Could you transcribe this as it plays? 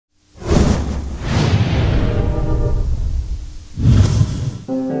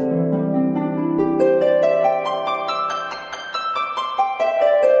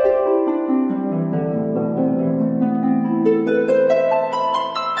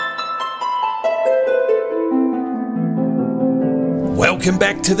welcome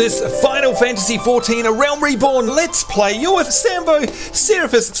back to this Final Fantasy XIV A Realm Reborn Let's Play. You're with Sambo,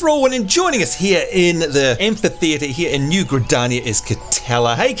 Seraphis, Thrallwyn, and joining us here in the amphitheatre here in New Gridania is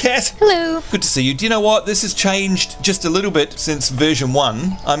Katella. Hey Kat. Hello. Good to see you. Do you know what? This has changed just a little bit since version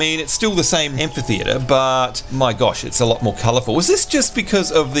 1. I mean, it's still the same amphitheatre, but my gosh, it's a lot more colourful. Is this just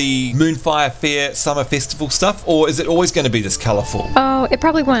because of the Moonfire Fair Summer Festival stuff, or is it always going to be this colourful? Oh, it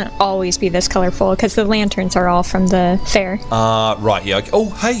probably won't always be this colourful because the lanterns are all from the fair. Right, yeah. Oh,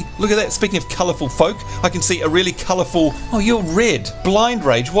 hey, look at that. Speaking of colourful folk, I can see a really colourful... Oh, you're red. Blind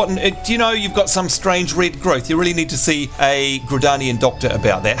Rage. What? Do you know you've got some strange red growth? You really need to see a Gridanian doctor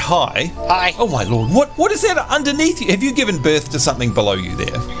about that. Hi. Hi. Oh, my lord. What is that underneath you? Have you given birth to something below you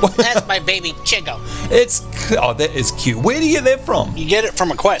there? That's my baby Chigo. Oh, that is cute. Where do you get that from? You get it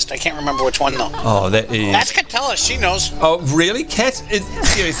from a quest. I can't remember which one, though. Oh, that is... That's Katella. She knows. Oh, really? Cat?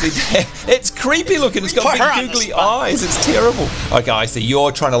 Seriously, it's creepy looking. It's got big googly eyes. It's terrible. Okay, I see.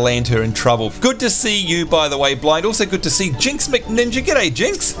 You're trying to land her in trouble. Good to see you, by the way, Blind. Also good to see Jinx McNinja. G'day,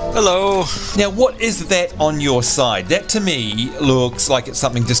 Jinx. Hello. Now, what is that on your side? That, to me, looks like it's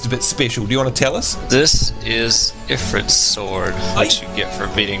something just a bit special. Do you want to tell us? This is Ifrit's sword, which you get for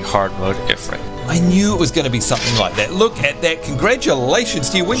beating hard mode Ifrit. I knew it was going to be something like that. Look at that. Congratulations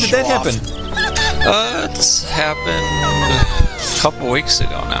to you. When did that happen? It's happened a couple weeks ago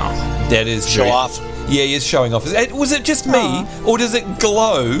now. That is Show off. Yeah, he is showing off. Was it just me, or does it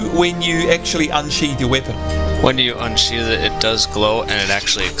glow when you actually unsheath your weapon? When you unsheath it, it does glow, and it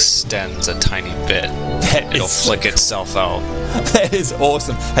actually extends a tiny bit. It'll flick itself out. That is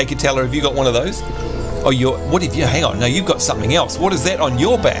awesome. Hey, Katella, have you got one of those? Oh, what have you? Hang on. No, you've got something else. What is that on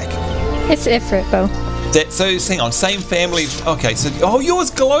your back? It's Ifrit, Bo. So hang on, same family. Okay, so yours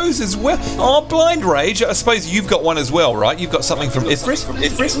glows as well. Oh, Blind Rage. I suppose you've got one as well, right? You've got something from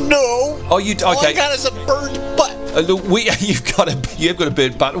Ifrit? No. Oh, you okay? All I got is a bird butt. Look, you've got a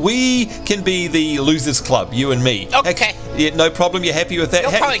bird butt. We can be the losers club, you and me. Okay. Yeah, no problem. You're happy with that?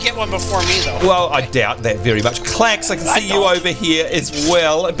 You'll probably get one before me, though. Well, I doubt that very much. Clax, I can see you over here as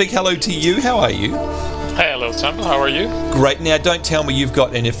well. A big hello to you. How are you? Hey, hello, Sam. How are you? Great. Now, don't tell me you've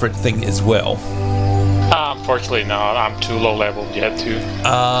got an Ifrit thing as well. Unfortunately, no. I'm too low level yet to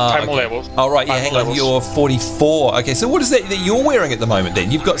climb level. All right, yeah, hang on. You're 44. Okay, so what is that you're wearing at the moment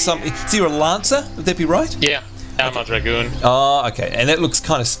then? You've got something. So you're a Lancer? Would that be right? Yeah. I'm a Dragoon. Oh, okay. And that looks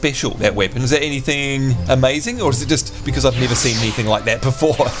kind of special, that weapon. Is that anything amazing, or is it just because I've never seen anything like that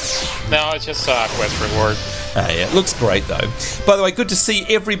before? No, it's just a quest reward. Yeah, it looks great though. By the way, good to see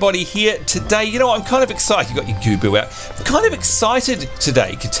everybody here today. You know, I'm kind of excited. You got your Gubu out. I'm kind of excited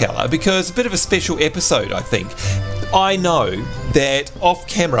today, Katella, because a bit of a special episode, I think. I know that off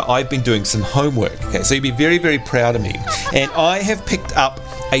camera I've been doing some homework. Okay, so you'd be very, very proud of me. And I have picked up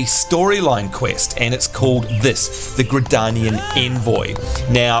a storyline quest, and it's called the Gridanian Envoy.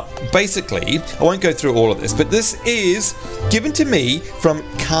 Now, basically, I won't go through all of this, but this is given to me from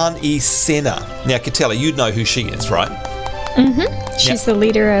Kan-E-Senna. Now, Katella, you'd know who she is, right? Mm-hmm. She's the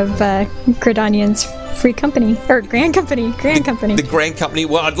leader of Gridanian's free company, or Grand Company. The Grand Company.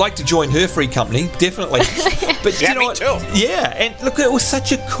 Well, I'd like to join her free company, definitely. But yeah, you know me what? too. Yeah, and look, it was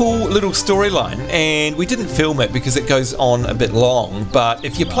such a cool little storyline, and we didn't film it because it goes on a bit long. But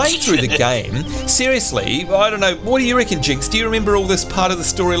if you're playing through the game, seriously, I don't know. What do you reckon, Jinx? Do you remember all this part of the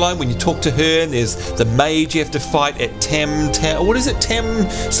storyline when you talk to her and there's the mage you have to fight at what is it? Tam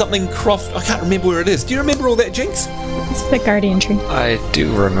something Croft? I can't remember where it is. Do you remember all that, Jinx? It's the Guardian Tree. I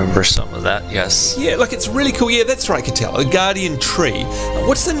do remember some of that, yes. Yeah, look, it's really cool. Yeah, that's right, Katella. The Guardian Tree.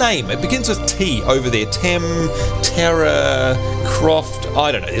 What's the name? It begins with T over there. Tara, Croft,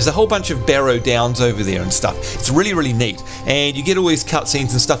 I don't know. There's a whole bunch of Barrow Downs over there and stuff. It's really, really neat. And you get all these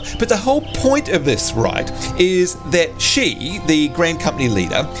cutscenes and stuff. But the whole point of this, right, is that she, the Grand Company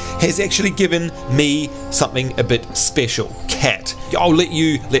leader, has actually given me something a bit special. Cat. I'll let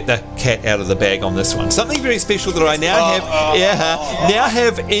you let the cat out of the bag on this one. Something very special that I now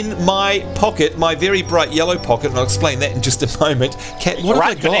have in my pocket, my very bright yellow pocket, and I'll explain that in just a moment. Cat, what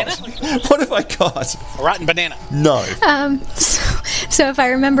have I got? What have I got? A rotten banana. No. So if I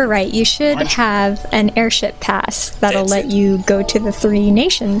remember right, you should have an Airship Pass that'll let you go to the 3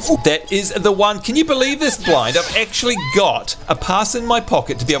 nations. That is the one. Can you believe this, Blind? I've actually got a pass in my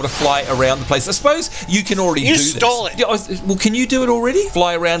pocket to be able to fly around the place. I suppose you can already do this. You stole it. Well, can you do it already?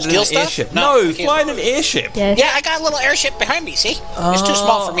 Fly around in an airship? No, fly in an airship. Yes. Yeah, I got a little airship behind me, see? It's too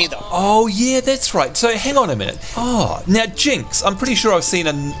small for me, though. Oh, yeah, that's right. So hang on a minute. Oh, now, Jinx, I'm pretty sure I've seen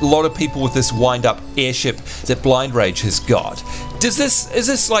a lot of people with this wind-up airship that Blind Rage has got. Is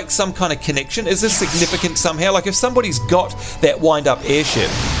this like some kind of connection? Is this significant somehow? Like if somebody's got that wind-up airship,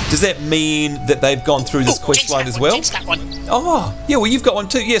 Does that mean that they've gone through this quest line as well? Jake's got one. Oh, yeah, well, you've got one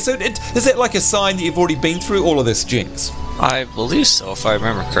too. Yeah, so is that like a sign that you've already been through all of this, Jinx? I believe so, if I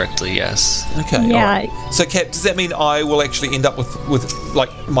remember correctly, yes. Okay, Yeah. all right. So, Cap, does that mean I will actually end up with like,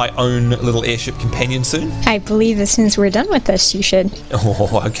 my own little airship companion soon? I believe as soon as we're done with this, you should.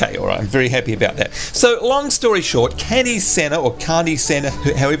 Oh, okay, all right. I'm very happy about that. So, long story short, Kan-E-Senna, or Kan-E-Senna,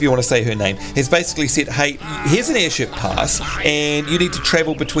 however you want to say her name, has basically said, hey, here's an airship pass, and you need to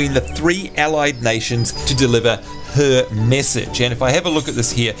travel between the 3 allied nations to deliver her message. And if I have a look at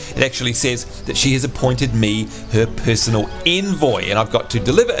this here, it actually says that she has appointed me her personal envoy, and I've got to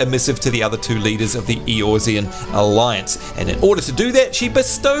deliver a missive to the other 2 leaders of the Eorzean alliance. And in order to do that, she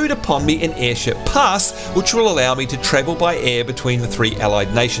bestowed upon me an airship pass, which will allow me to travel by air between the 3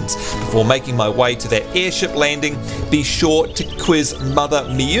 allied nations. Before making my way to that airship landing, be sure to quiz Mother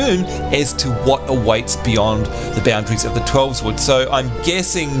Miqo'te as to what awaits beyond the boundaries of the 12's Wood. So I'm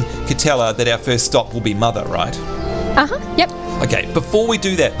guessing, Katella, that our first stop will be Mother, right? Yep. Okay, before we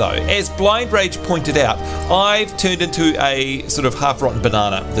do that though, as Blind Rage pointed out, I've turned into a sort of half-rotten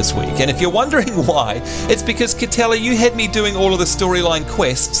banana this week. And if you're wondering why, it's because, Katella, you had me doing all of the storyline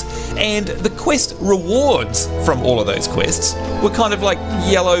quests, and the quest rewards from all of those quests were kind of like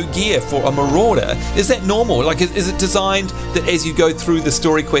yellow gear for a marauder. Is that normal? Like, is it designed that as you go through the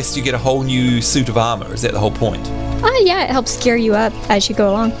story quests, you get a whole new suit of armor? Is that the whole point? Yeah, it helps gear you up as you go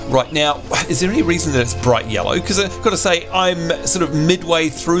along. Right, now, is there any reason that it's bright yellow? Because I've got to say, I'm sort of midway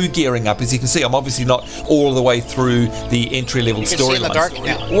through gearing up. As you can see, I'm obviously not all the way through the entry-level You can see in the dark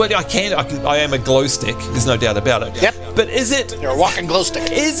storylines. now. Well, I am a glow stick. There's no doubt about it. Yep. But is it... You're a walking glow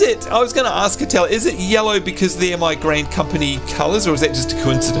stick. Is it... I was going to ask Katella, is it yellow because they're my Grand Company colours, or is that just a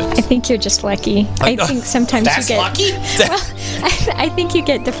coincidence? I think you're just lucky. I think sometimes That's you get... lucky? Well, I think you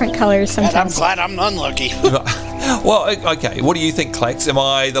get different colors And I'm sometimes. glad I'm unlucky. Well, okay. What do you think, Clax? Am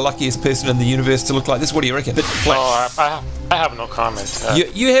I the luckiest person in the universe to look like this? What do you reckon? But, Oh, I have no comment.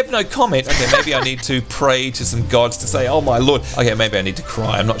 You have no comment. Okay, maybe I need to pray to some gods to say, oh my lord. Okay, maybe I need to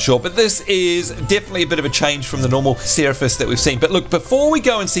cry, I'm not sure. But this is definitely a bit of a change from the normal Seraphis that we've seen. But look, before we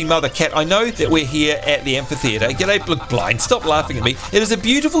go and see Mother Cat, I know that we're here at the amphitheatre. G'day, look, Blind, stop laughing at me. It is a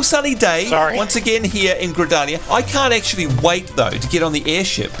beautiful sunny day, Sorry. once again here in Gridania. I can't actually wait, though, to get on the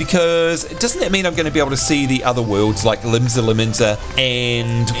airship, because doesn't that mean I'm going to be able to see the other worlds like Limsa Liminza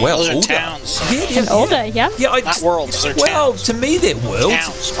and, well, Those are Ul'dah? towns. And Ul'dah, yeah. Yeah, Not worlds, they're well, towns. to me they're worlds.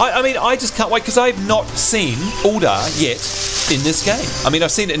 Towns. I mean, I just can't wait, because I've not seen Ul'dah yet in this game. I mean,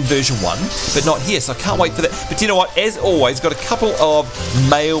 I've seen it in version 1, but not here, so I can't wait for that. But you know what? As always, got a couple of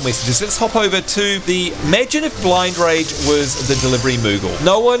mail messages. Let's hop over to the... Imagine if Blind Rage was the delivery Moogle.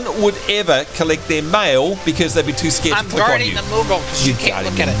 No one would ever collect their mail because they'd be too scared I'm to click on guarding you. the Moogle because you can't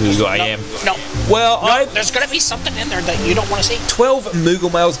look at it. Moogle, I No, am. No. Well, I've... There's going to be something in there that you don't want to see. 12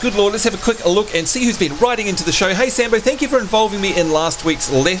 Moogle mails. Good lord, let's have a quick look and see who's been writing into the show. Hey Sambo, thank you for involving me in last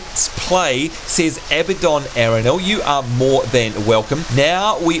week's Let's Play, says Abaddon Aranel. You are more than welcome.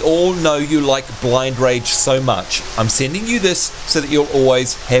 Now we all know you like Blind Rage so much. I'm sending you this so that you'll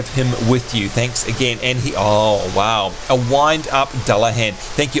always have him with you. Thanks again. And he... Oh, wow. A wind-up Dullahan.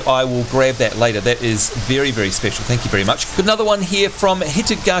 Thank you. I will grab that later. That is very, very special. Thank you very much. Got another one here from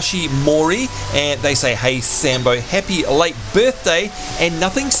Hitagashi Mori, and they say, hey Sambo, happy late birthday, and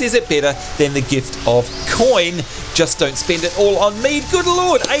nothing says it better than the gift of coin. Just don't spend it all on me. Good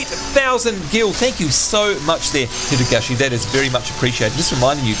lord, 8,000 gil. Thank you so much there, Hitagashi. That is very much appreciated. Just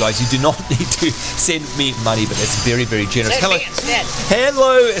reminding you guys, you do not need to send me money, but that's very, very generous. Send me instead.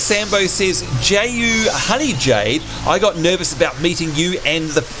 Hello, Sambo says, J.U. Honey Jade, I got nervous about meeting you and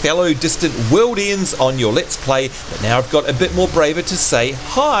the fellow distant Worldians on your Let's Play, but now I've got a bit more braver to say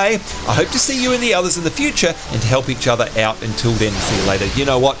hi. I hope to see you and the others in the future and to help each other out. Until then, see you later. You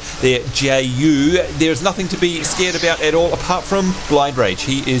know what, there, J.U., there's nothing to be scared about at all apart from Blind Rage.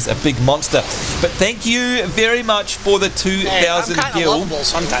 He is a big monster. But thank you very much for the 2,000 I'm kind gil. of lovable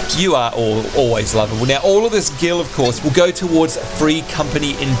sometimes. You are always lovable. Now, all of this gil, of course, will go towards free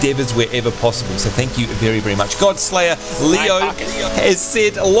company endeavours wherever possible. So thank you very, very much. Godslayer Leo has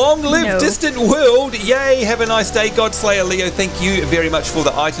said, long live distant world. Yay, have a nice day, Godslayer Leo. Thank you very much for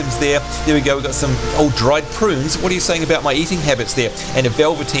the items there. There we go. We've got some dried prunes. What are you saying about my eating habits there? And a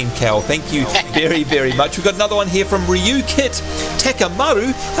velveteen cowl. Thank you very, very much. We've got another one here from Ryu Kit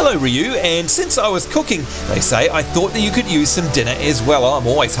Takamaru. Hello, Ryu. And since I was cooking, they say, I thought that you could use some dinner as well. I'm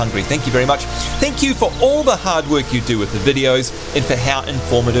always hungry. Thank you very much. Thank you for all the hard work you do with the videos and for how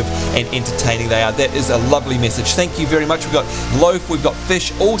informative and entertaining they are. That is a lovely message. Thank you very much. We've got loaf, we've got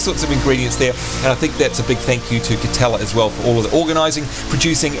fish, all sorts of ingredients there. And I think that's a big thank you to Katella as well for all of the organising,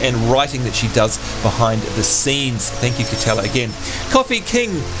 producing and writing writing that she does behind the scenes. Thank you, Katella, again. Coffee King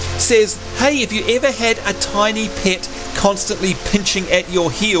says, hey, have you ever had a tiny pet constantly pinching at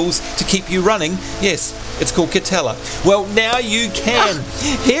your heels to keep you running? Yes, it's called Katella. Well, now you can.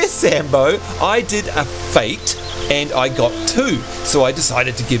 Here, Sambo, I did a fate and I got 2, so I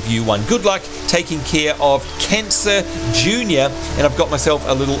decided to give you one. Good luck taking care of Cancer Junior, and I've got myself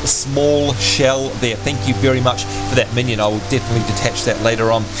a little small shell there. Thank you very much for that minion. I will definitely detach that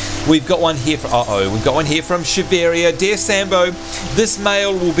later on. We've got one here from Shiveria. Dear Sambo, this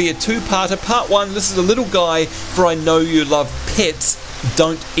mail will be a 2-parter. Part 1, this is a little guy, for I know you love pets.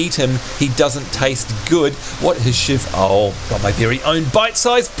 Don't eat him, he doesn't taste good. What is Shiv? Oh, got my very own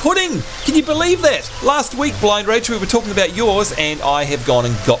bite-sized pudding. Can you believe that? Last week, Blind Rach, we were talking about yours, and I have gone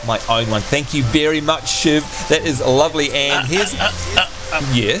and got my own one. Thank you very much, Shiv. That is lovely. And here's...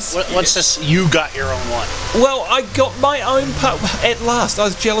 Yes. What's this? You got your own one. Well, I got my own part at last. I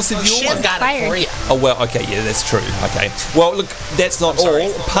was jealous of your Shiv one. got it for you. Oh, well, okay, yeah, that's true. Okay. Well, look, that's not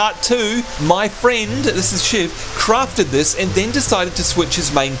all. Part 2, my friend, this is Shiv, crafted this and then decided to switch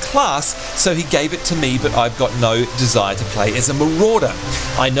his main class, so he gave it to me, but I've got no desire to play as a marauder.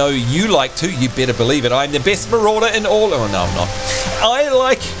 I know you like to, you better believe it. I'm the best marauder in all... Oh, no, I'm not. I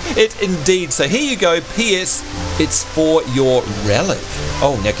like it indeed. So here you go. P.S. It's for your relic.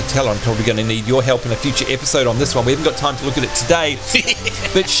 Oh, now Katella, I'm probably going to need your help in a future episode on this one. We haven't got time to look at it today.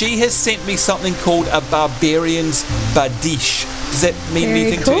 But she has sent me something called a Barbarian's Badish. Does that mean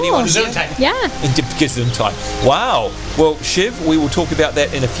anything to anyone? Yeah. Gesundheit. Wow. Well, Shiv, we will talk about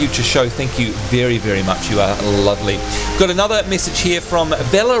that in a future show. Thank you very, very much. You are lovely. Got another message here from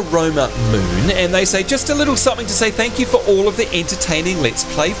Bella Roma Moon, and they say, just a little something to say thank you for all of the entertaining Let's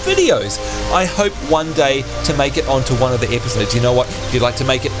Play videos. I hope one day to make it onto one of the episodes. You know what? If you'd like to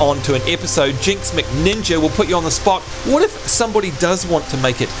make it onto an episode, Jinx McNinja will put you on the spot. What if somebody does want to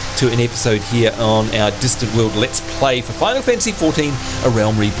make it to an episode here on our Distant World Let's Play for Final Fantasy 14, A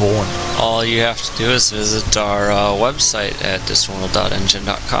Realm Reborn? All you have to do is visit our website at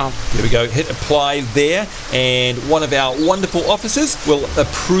distantworld.engine.com. There we go. Hit apply there, and one of our wonderful officers will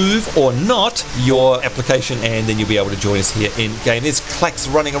approve or not your application, and then you'll be able to join us here in game. There's Clacks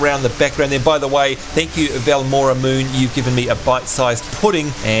running around the background there. By the way, thank you, Valmora Moon. You've given me a bite-sized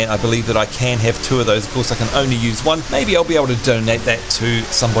pudding, and I believe that I can have 2 of those. Of course, I can only use one. Maybe I'll be able to donate that to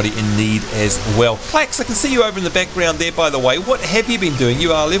somebody in need as well. Clacks, I can see you over in the background there, by the way. What have you been doing?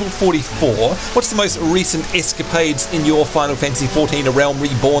 You are level 44. What's the most recent escapades in your Final Fantasy 14 A Realm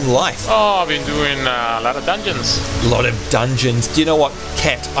Reborn life? Oh, I've been doing a lot of dungeons. A lot of dungeons. Do you know what,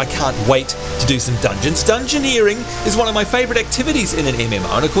 Kat? I can't wait to do some dungeons. Dungeoneering is one of my favourite activities in an MMO,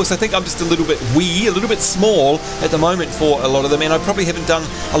 and of course I think I'm just a little bit small at the moment for a lot of them, and I probably haven't done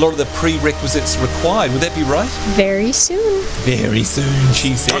a lot of the prerequisites required. Would that be right? Very soon. Very soon,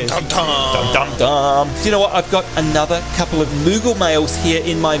 she says. Dum, dum, dum. Dum, dum, dum. Do you know what? I've got another couple of Moogle mails here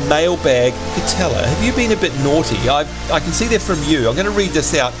in my mailbag. Katella, have you been a bit naughty? I can see they're from you. I'm going to read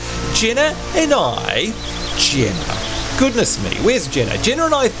this out. Jenna. Goodness me, where's Jenna? Jenna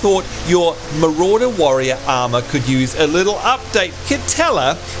and I thought your Marauder Warrior armor could use a little update.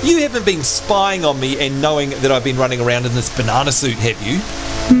 Katella, you haven't been spying on me and knowing that I've been running around in this banana suit, have you?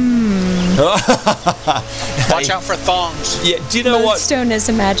 Watch out for thongs. Yeah, do you know what? Lodestone is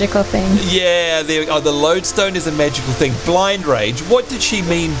a magical thing. Yeah, the lodestone is a magical thing. Blind Rage, what did she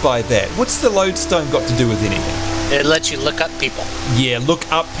mean by that? What's the lodestone got to do with anything? It lets you look up people. Yeah, look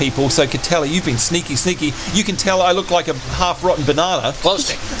up people. So, Katella, you've been sneaky. You can tell I look like a half-rotten banana. Close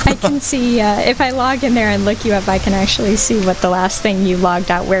to. I can see, if I log in there and look you up, I can actually see what the last thing you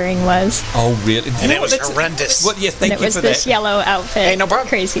logged out wearing was. Oh, really? And it was horrendous. Well, yeah, thank you for that. And it was this yellow outfit. Hey, no problem.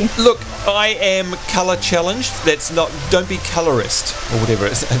 Crazy. Look, I am colour challenged. Don't be colorist, or whatever,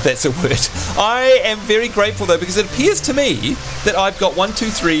 if that's a word. I am very grateful, though, because it appears to me that I've got 1, 2,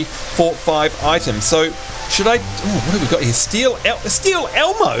 3, 4, 5 items. So, should I... Oh, what have we got here? Steel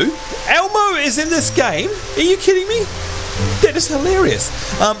Elmo? Elmo is in this game? Are you kidding me? That is hilarious.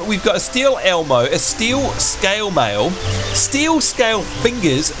 We've got a steel Elmo, a steel scale mail, steel scale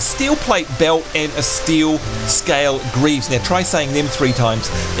fingers, steel plate belt, and a steel scale greaves. Now try saying them 3 times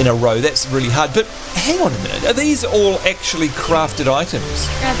in a row. That's really hard. But hang on a minute. Are these all actually crafted items?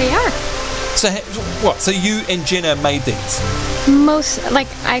 Yeah, they are. So what? So you and Jenna made these?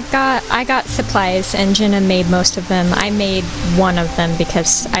 I got supplies and Jenna made most of them. I made one of them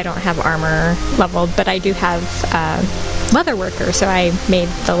because I don't have armor leveled, but I do have leather worker, so I made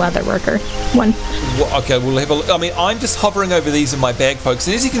the leather worker one. Well, okay, we'll have a look. I mean, I'm just hovering over these in my bag, folks,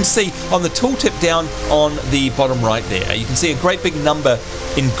 and as you can see on the tooltip down on the bottom right there, you can see a great big number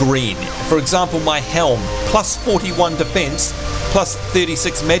in green. For example, my helm, plus 41 defense, plus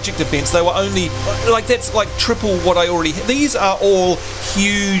 36 magic defense. They were only, like, that's like triple what I already had. These are all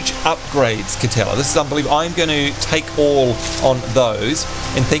huge upgrades, Katella. This is unbelievable. I'm going to take all on those,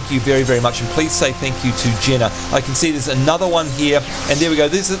 and thank you very, very much. And please say thank you to Jenna. I can see there's another one here, and there we go.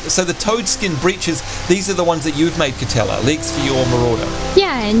 So the toad skin breeches, these are the ones that you've made, Katella. Legs for your Marauder.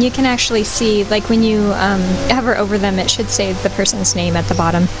 Yeah, and you can actually see, like, when you hover over them, it should say the person's name at the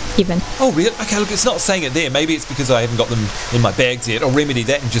bottom, even. Oh, really? Okay, look, it's not saying it there. Maybe it's because I haven't got them in my bags yet. I'll remedy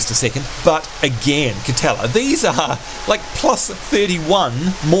that in just a second. But again, Katella, these are like plus 31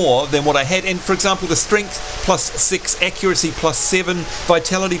 more than what I had. And for example, the strength plus 6, accuracy plus 7,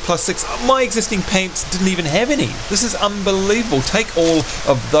 vitality plus 6. My existing pants didn't even have any. This is unbelievable. Take all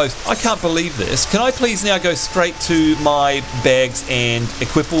of those. I can't believe this. Can I please now go straight to my bags and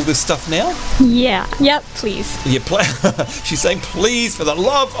equip all this stuff now? Yeah. Yep, please. Yeah, she's saying please, for the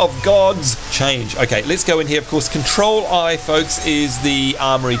love of God's change. Okay, let's go in here. Of course, Control I, folks, is the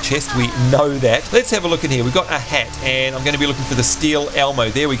armory chest. We know that. Let's have a look in here. We've got a hat, and I'm going to be looking for the steel Elmo.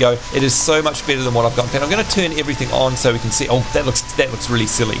 There we go. It is so much better than what I've got. In fact, I'm going to turn everything on so we can see. Oh, that looks really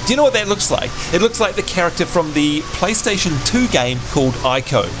silly. Do you know what that looks like? It looks like the character from the PlayStation 2 game called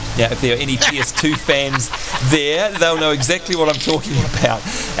Ico. Now, if there are any PS2 fans there, they'll know exactly what I'm talking about.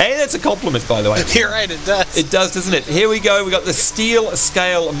 And that's a compliment, by the way. You're right, it does. It does, doesn't it? Here we go. We've got the steel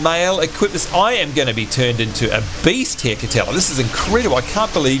scale mail. Equip this. I am going to be turned into a beast here, Katella. This is incredible. I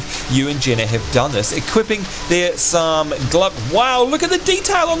can't believe you and Jenna have done this. Equipping there some glove. Wow, look at the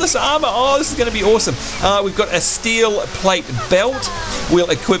detail on this armor. Oh, this is going to be awesome. We've got a steel plate belt. We'll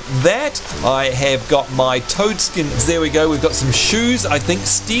equip that. I have got my toad skins. There we go. We've got some shoes. I think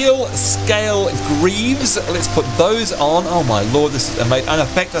steel scale greaves. Let's put those on. Oh my lord, this is amazing. And in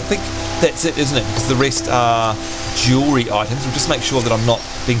fact, I think that's it, isn't it? Because the rest are jewelry items. We'll just make sure that I'm not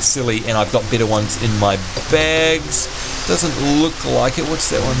being silly and I've got better ones in my bags. Doesn't look like it. What's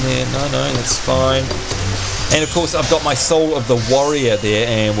that one there? No, that's fine. And of course, I've got my Soul of the Warrior there,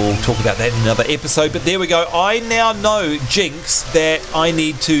 and we'll talk about that in another episode. But there we go. I now know, Jinx, that I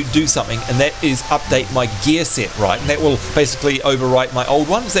need to do something, and that is update my gear set, right? And that will basically overwrite my old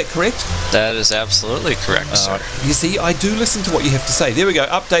one. Is that correct? That is absolutely correct, sir. You see, I do listen to what you have to say. There we go.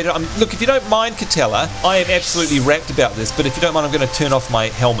 Update it. Look, if you don't mind, Katella, I am absolutely rapt about this, but if you don't mind, I'm going to turn off my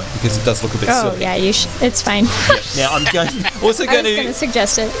helmet because it does look a bit silly. Oh, yeah, you should. It's fine. Now, I'm going I was going to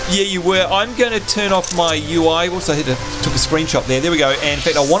suggest it. Yeah, you were. I'm going to turn off my UI. Also, took a screenshot there. There we go. And in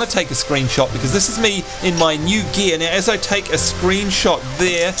fact, I want to take a screenshot because this is me in my new gear. Now, as I take a screenshot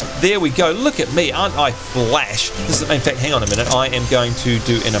there we go. Look at me. Aren't I flash? This is, in fact, hang on a minute. I am going to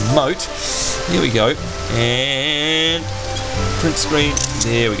do an emote. Here we go. And print screen.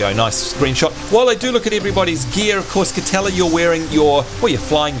 There we go. Nice screenshot. While I do look at everybody's gear, of course, Katella, you're wearing you're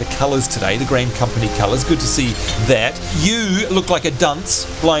flying the colours today, the Grand Company colours. Good to see that. You look like a dunce,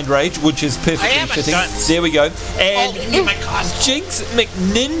 Blind Rage, which is perfectly fitting. There we go. And Jinx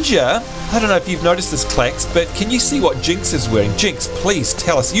McNinja, I don't know if you've noticed this, Clax, but can you see what Jinx is wearing? Jinx, please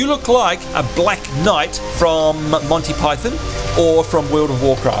tell us. You look like a Black Knight from Monty Python or from World of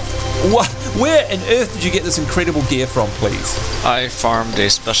Warcraft. Where on earth did you get this incredible gear from, please? I farmed a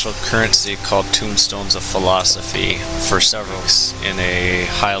special currency called Tombstones of Philosophy for several weeks in a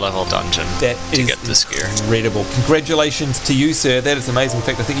high-level dungeon to get this gear. Incredible. Congratulations to you, sir. That is amazing. In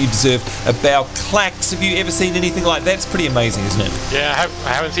fact, I think you deserve a bow. Clax, have you ever seen anything like that? It's pretty amazing, isn't it? Yeah,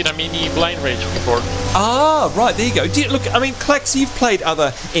 I haven't seen a mini Blind Rage before. Ah, right, there you go. Look, I mean, Clax, you've played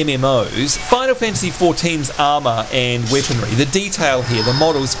other MMOs. Final Fantasy XIV's armor and weaponry, the detail here, the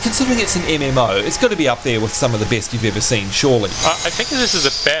models, considering it's an MMO, it's got to be up there with some of the best you've ever seen, surely. I think this is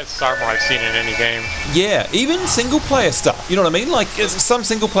the best armor I've seen in any game. Yeah, even single-player stuff. You know what I mean? Like, some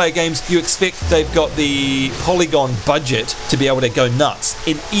single-player games, you expect they've got the polygon budget to be able to go nuts.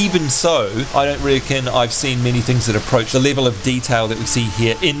 And even so, I don't reckon I've seen many things that approach the level of detail that we see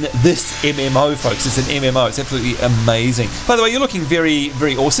here in this MMO, folks. It's an MMO. It's absolutely amazing. By the way, you're looking very,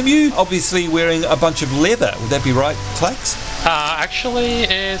 very awesome. You obviously wearing a bunch of leather. Would that be right, Clax? Actually,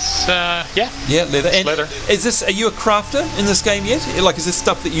 it's yeah. Yeah, leather. It's And leather. are you a crafter in this game yet? Like, is this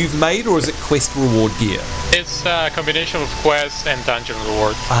stuff that you've made, or is it quest reward gear? It's a combination of quest and dungeon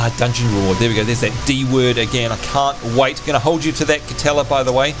reward. Ah, dungeon reward. There we go. There's that D word again. I can't wait. Going to hold you to that, Catella, by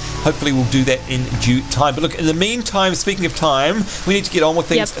the way. Hopefully we'll do that in due time. But look, in the meantime, speaking of time, we need to get on with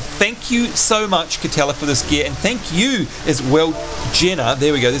things. Yep. Thank you so much, Catella, for this gear. And thank you as well, Jenna.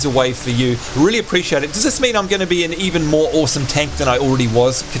 There we go. There's a wave for you. Really appreciate it. Does this mean I'm going to be an even more awesome tank than I already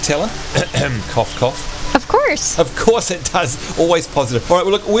was, Catella? Cough, cough. Of course. Of course it does. Always positive. All right,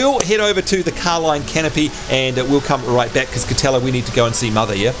 well, look, we'll head over to the Carline Canopy and we'll come right back because, Catella, we need to go and see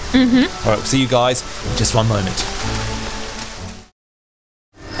Mother, yeah? Mm-hmm. All right, we'll see you guys in just one moment.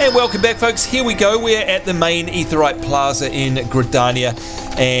 And welcome back, folks. Here we go. We're at the main Aetheryte Plaza in Gridania.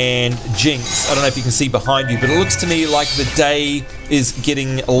 And Jinx, I don't know if you can see behind you, but it looks to me like the day is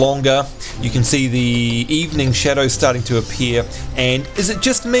getting longer. You can see the evening shadows starting to appear. And is it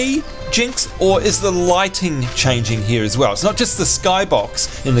just me, Jinx, or is the lighting changing here as well? It's not just the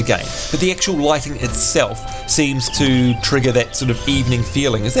skybox in the game, but the actual lighting itself seems to trigger that sort of evening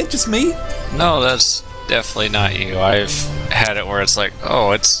feeling. Is that just me? No, that's definitely not you. I've had it where it's like,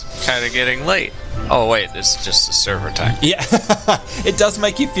 oh, it's kind of getting late. Oh wait, it's just the server time. Yeah, it does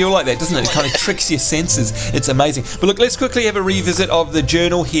make you feel like that, doesn't it? It kind of tricks your senses. It's amazing. But look, let's quickly have a revisit of the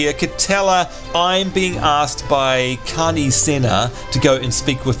journal here. Catella, I'm being asked by Kan-E-Senna to go and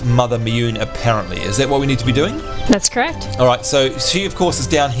speak with Mother Miyun, apparently. Is that what we need to be doing? That's correct. All right, so she, of course, is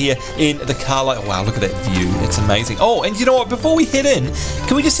down here in the Carline. Oh, wow, look at that view. It's amazing. Oh, and you know what? Before we head in,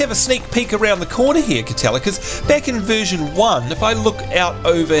 can we just have a sneak peek around the corner here, Catella? Because back in version 1, if I look out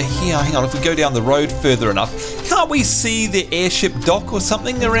over here, hang on, if we go down the road further enough, can't we see the airship dock or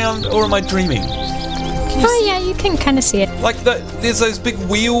something around, or am I dreaming? Oh yeah, you can kind of see it. Like there's those big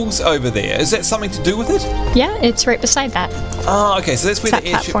wheels over there. Is that something to do with it? Yeah, it's right beside that. Oh, okay, so that's where It's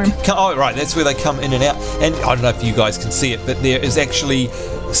the that airship... platform. Oh, right, that's where they come in and out. And I don't know if you guys can see it, but there is actually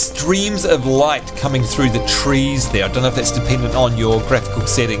streams of light coming through the trees there. I don't know if that's dependent on your graphical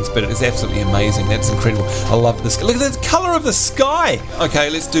settings, but it is absolutely amazing. That's incredible. I love this. Look at the colour of the sky. Okay,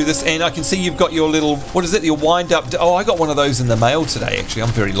 let's do this. And I can see you've got your little, what is it, your wind-up... Oh, I got one of those in the mail today, actually. I'm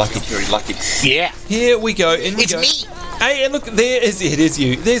very lucky. Very lucky. Yeah. Here we go. In we It's go. me. Hey, and look, there is it is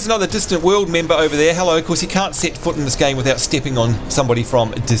you. There's another Distant World member over there. Hello. Of course, you can't set foot in this game without stepping on somebody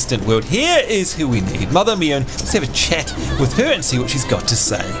from a Distant World. Here is who we need. Mother Miyun. Let's have a chat with her and see what she's got to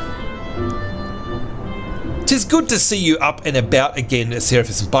say. 'Tis good to see you up and about again,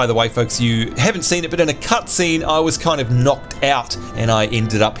 Seraphis. And by the way, folks, you haven't seen it, but in a cutscene, I was kind of knocked out, and I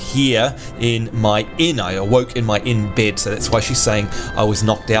ended up here in my inn. I awoke in my inn bed, so that's why she's saying I was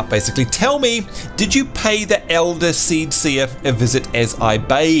knocked out, basically. Tell me, did you pay the Elder Seed Seer a visit as I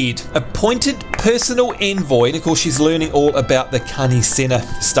bade? Appointed personal envoy, and of course she's learning all about the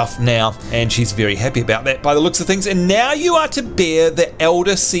Kan-E-Senna stuff now, and she's very happy about that by the looks of things. And now you are to bear the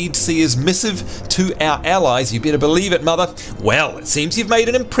Elder Seed Seer's missive to our allies. You better believe it, Mother. Well, it seems you've made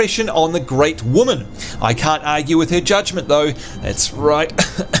an impression on the great woman. I can't argue with her judgment, though. That's right.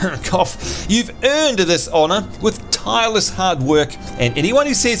 Cough. You've earned this honour with tireless hard work, and anyone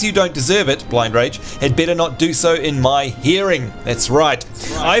who says you don't deserve it, Blind Rage, had better not do so in my hearing. That's right.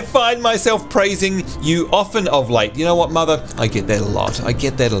 I find myself praising you often of late. You know what, Mother? I get that a lot. I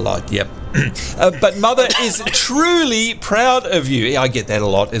get that a lot, yep. But Mother is truly proud of you. Yeah, I get that a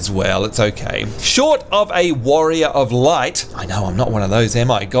lot as well. It's okay. Short of a warrior of light, I know I'm not one of those, am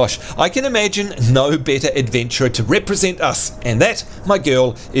I? Gosh, I can imagine no better adventurer to represent us. And that, my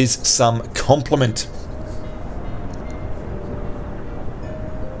girl, is some compliment.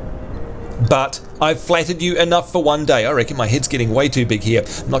 But I've flattered you enough for one day. I reckon my head's getting way too big here.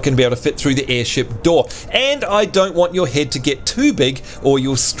 I'm not going to be able to fit through the airship door. And I don't want your head to get too big or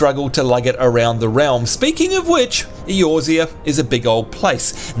you'll struggle to lug it around the realm. Speaking of which, Eorzea is a big old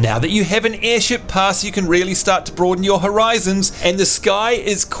place. Now that you have an airship pass, you can really start to broaden your horizons, and the sky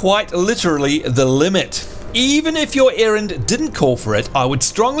is quite literally the limit. Even if your errand didn't call for it, I would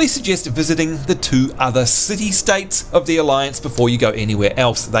strongly suggest visiting the 2 other city-states of the Alliance before you go anywhere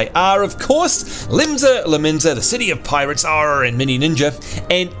else. They are, of course, Limsa, Laminza, the City of Pirates, ARR and Mini Ninja,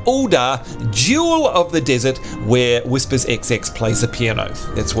 and Ul'dah, Jewel of the Desert, where Whispers XX plays the piano.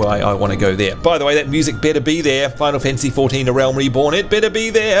 That's why I want to go there. By the way, that music better be there. Final Fantasy XIV A Realm Reborn, it better be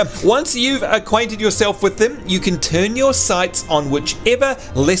there. Once you've acquainted yourself with them, you can turn your sights on whichever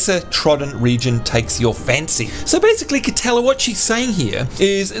lesser trodden region takes your fancy. fancy. So basically, Katella, what she's saying here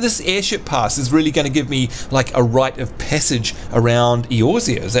is this airship pass is really going to give me like a rite of passage around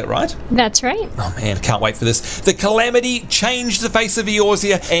Eorzea. Is that right? That's right. Oh man, can't wait for this. The calamity changed the face of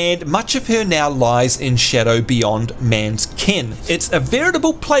Eorzea, and much of her now lies in shadow beyond man's ken. It's a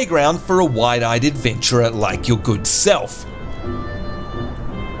veritable playground for a wide-eyed adventurer like your good self.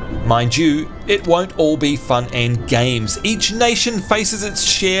 Mind you, it won't all be fun and games. Each nation faces its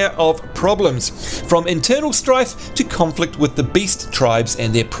share of problems, from internal strife to conflict with the beast tribes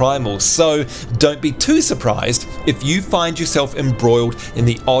and their primals, so don't be too surprised if you find yourself embroiled in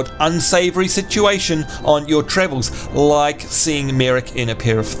the odd unsavoury situation on your travels, like seeing Merrick in a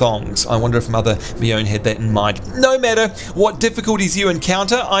pair of thongs. I wonder if Mother Miqo'te had that in mind. No matter what difficulties you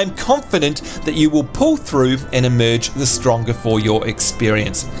encounter, I'm confident that you will pull through and emerge the stronger for your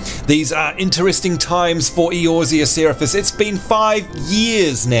experience. These are interesting times for Eorzea, Seraphis. It's been 5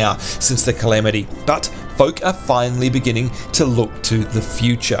 years now since the calamity, but folk are finally beginning to look to the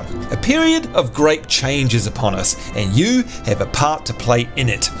future. A period of great change is upon us, and you have a part to play in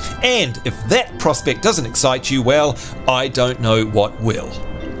it. And if that prospect doesn't excite you, well, I don't know what will.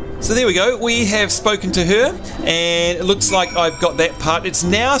 So there we go, we have spoken to her, and it looks like I've got that part. It's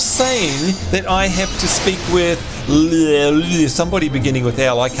now saying that I have to speak with somebody beginning with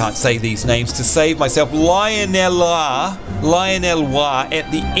L. I can't say these names to save myself. Lionelwa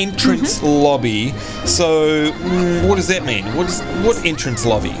at the entrance lobby. So what does that mean? What entrance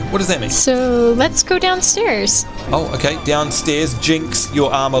lobby? What does that mean? So let's go downstairs. Oh, okay, downstairs. Jinx,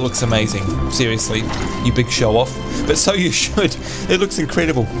 your armor looks amazing. Seriously, you big show off. But so you should. It looks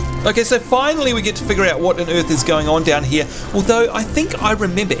incredible. Okay, so finally we get to figure out what on earth is going on down here. Although I think I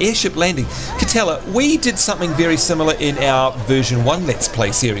remember Airship Landing. Katella, we did something very similar in our version 1 Let's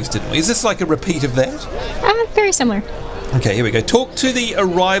Play series, didn't we? Is this like a repeat of that? Very similar. Okay, here we go. Talk to the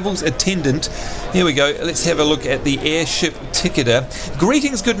arrivals attendant. Here we go. Let's have a look at the airship ticketer.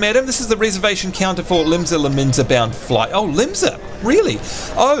 Greetings, good madam. This is the reservation counter for Limsa bound flight. Oh, Limsa? Really?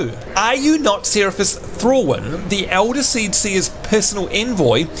 Oh, are you not Seraphis Thrallwyn, the Elder Seed Seer's personal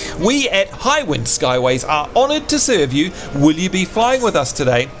envoy? We at Highwind Skyways are honoured to serve you. Will you be flying with us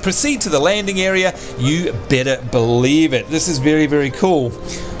today? Proceed to the landing area. You better believe it. This is very, very cool.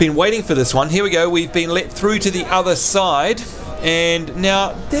 Been waiting for this one. Here we go. We've been let through to the other side. And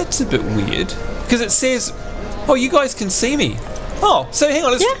now that's a bit weird because it says, oh, you guys can see me. Oh, so hang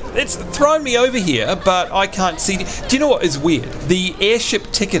on, it's thrown me over here, but I can't see. Do you know what is weird? The airship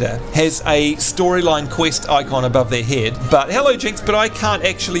ticketer has a storyline quest icon above their head, but hello Jinx, but I can't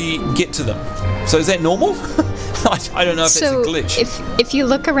actually get to them. So is that normal? I don't know if that's a glitch. If you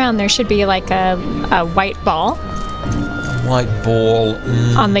look around, there should be like a white ball. White ball.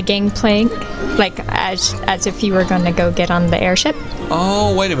 On the gangplank, like as if you were going to go get on the airship.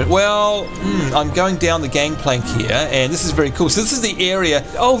 Oh, wait a minute. Well, I'm going down the gangplank here, and this is very cool. So this is the area.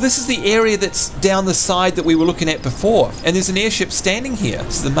 Oh, this is the area that's down the side that we were looking at before. And there's an airship standing here.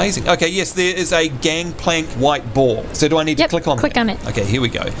 This is amazing. Okay, yes, there is a gangplank white ball. So do I need to click on that? Click on it. Okay, here we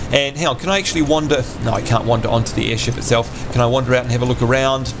go. And hang on, can I actually wander? No, I can't wander onto the airship itself. Can I wander out and have a look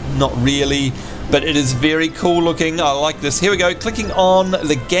around? Not really. But it is very cool looking. I like this. Here we go. Clicking on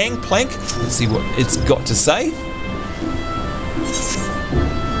the gangplank. Let's see what it's got to say.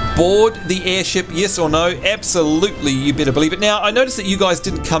 Board the airship, yes or no? Absolutely, you better believe it. Now, I noticed that you guys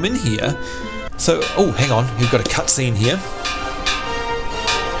didn't come in here. So, oh, hang on. We've got a cutscene here.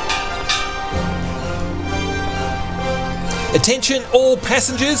 Attention all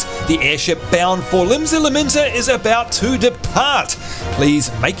passengers, the airship bound for Limsa is about to depart.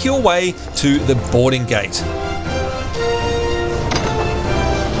 Please make your way to the boarding gate.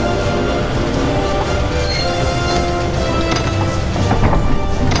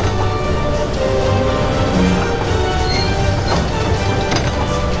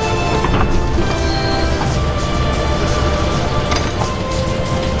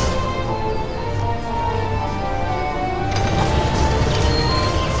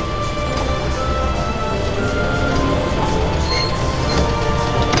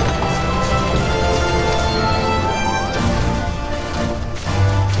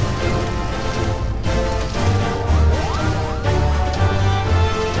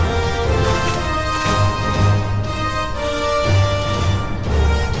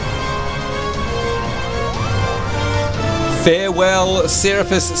 Farewell,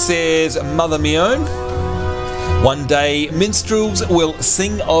 Seraphis, says Mother Miqo'te. One day, minstrels will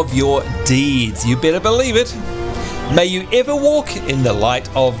sing of your deeds. You better believe it. May you ever walk in the light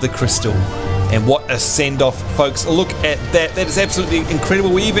of the crystal. And what a send-off, folks. Look at that. That is absolutely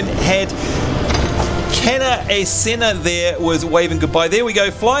incredible. We even had Kan-E-Senna there was waving goodbye. There we go,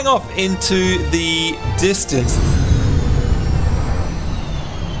 flying off into the distance.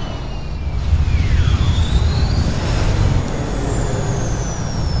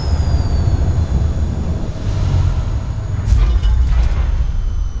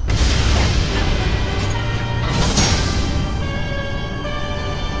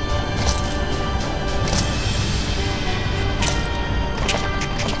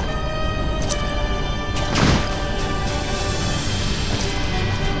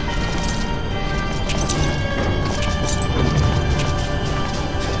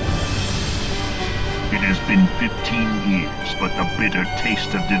 It has been 15 years, but the bitter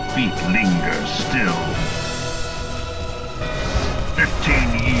taste of defeat lingers still.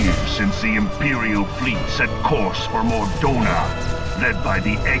 15 years since the Imperial fleet set course for Mordona, led by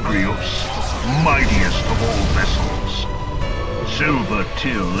the Egrios, mightiest of all vessels. Silver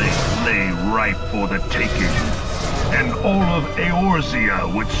Till lay ripe for the taking, and all of Eorzea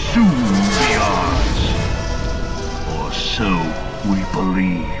would soon be ours. Or so we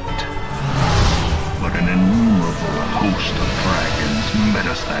believed. But an innumerable host of dragons met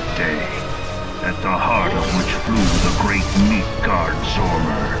us that day, at the heart of which flew the great Miqo'te.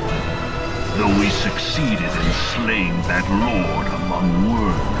 Though we succeeded in slaying that lord among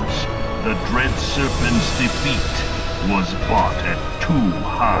worms, the dread serpent's defeat was bought at too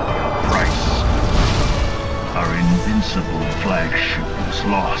high a price. Our invincible flagship was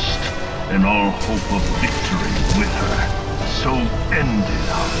lost, and all hope of victory with her. So ended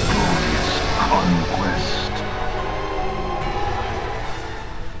our glorious conquest.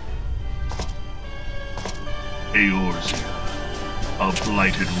 Eorzea, a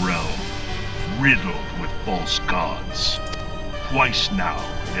blighted realm, riddled with false gods. Twice now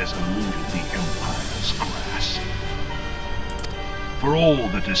it has eluded the Empire's grasp. For all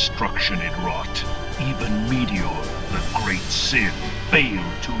the destruction it wrought, even Meteor, the great sin,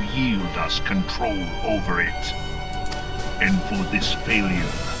 failed to yield us control over it. And for this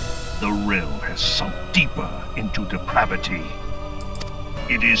failure, the realm has sunk deeper into depravity.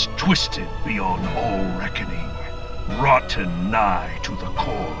 It is twisted beyond all reckoning, rotten nigh to the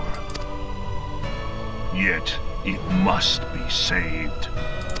core. Yet, it must be saved.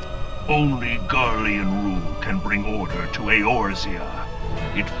 Only Garlean rule can bring order to Eorzea.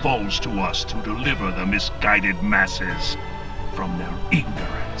 It falls to us to deliver the misguided masses from their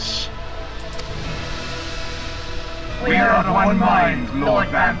ignorance. We are of one mind, Lord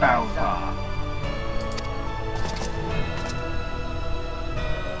Van Balthar.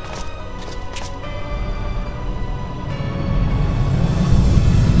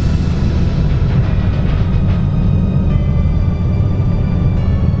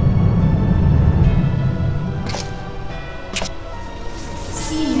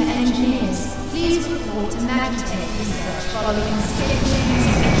 Senior engineers, please report to Miqo'te research following scheduled.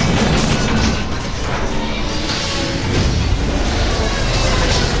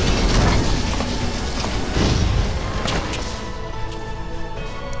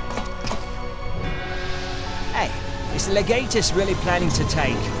 Is the Legatus really planning to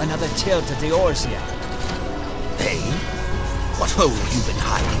take another tilt at Eorzea? Hey? What hole have you been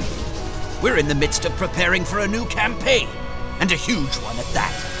hiding? We're in the midst of preparing for a new campaign, and a huge one at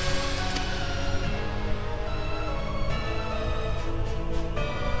that.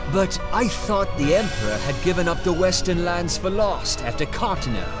 But I thought the Emperor had given up the Western lands for lost after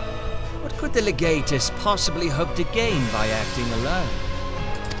Cartena. What could the Legatus possibly hope to gain by acting alone?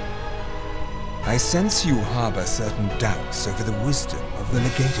 I sense you harbor certain doubts over the wisdom of the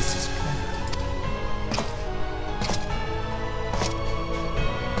Legatus' plan.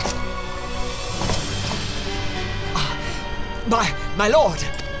 My lord!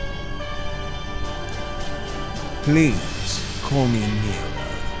 Please, call me Nero.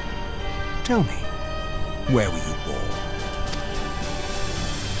 Tell me, where were you born?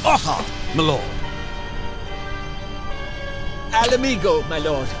 Aha, my lord! Alamigo, my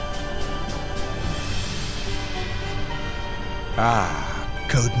lord. Ah,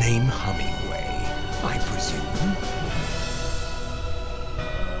 codename Hummingway, I presume.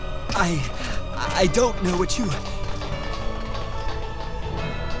 I don't know what you...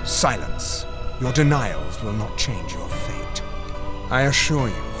 Silence. Your denials will not change your fate. I assure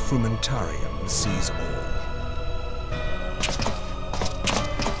you, Frumentarium sees all.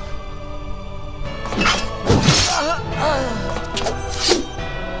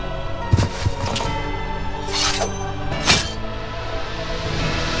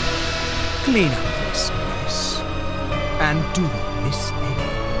 Clean up this mess, and do not miss any,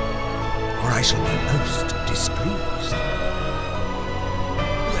 or I shall be most displeased.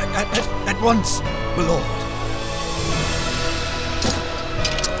 At once! my lord.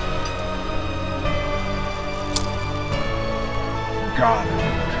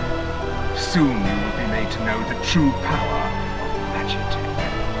 Garland, soon you will be made to know the true power of Magitek.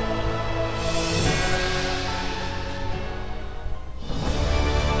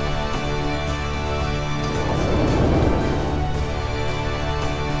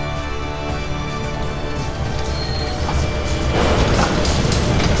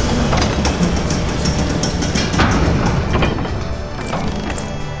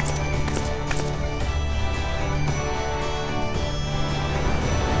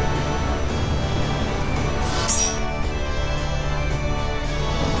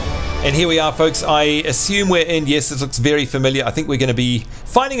 And here we are, folks. I assume we're in. Yes, this looks very familiar. I think we're going to be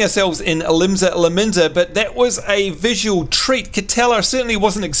finding ourselves in Limsa Laminza, but that was a visual treat. Katella certainly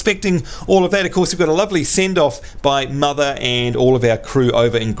wasn't expecting all of that. Of course, we've got a lovely send-off by Mother and all of our crew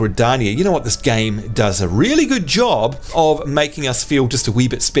over in Gridania. You know what? This game does a really good job of making us feel just a wee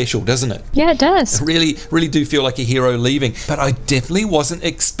bit special, doesn't it? Yeah, it does. Really do feel like a hero leaving. But I definitely wasn't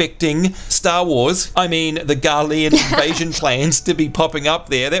expecting Star Wars, I mean the Garlean invasion plans to be popping up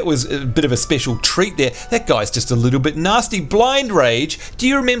there. That was a bit of a special treat there. That guy's just a little bit nasty. Blind Rage, do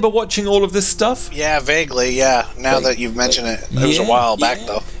you remember watching all of this stuff? Yeah, vaguely, yeah. Now that you've mentioned it. It was a while back,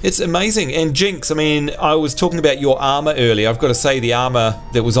 though. It's amazing. And Jinx, I mean, I was talking about your armor earlier. I've got to say the armor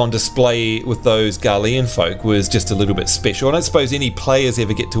that was on display with those Garlean folk was just a little bit special. I don't suppose any players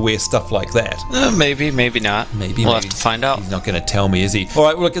ever get to wear stuff like that. Maybe not. We'll have to find out. He's not going to tell me, is he? All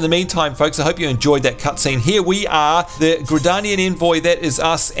right, well, look, in the meantime, folks, I hope you enjoyed that cutscene. Here we are, the Gridanian envoy, that is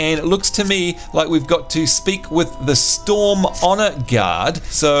us, and it looks to me like we've got to speak with the Storm Honor Guard.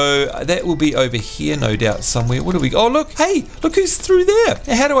 So that will be over here, no doubt, somewhere. What do we... Oh, look. Hey, look who's through there.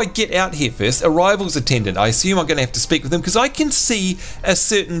 Now, how do I get out here first? Arrivals attendant. I assume I'm going to have to speak with them because I can see a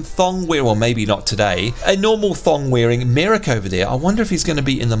certain thong wearer, or maybe not today, a normal thong wearing Merrick over there. I wonder if he's going to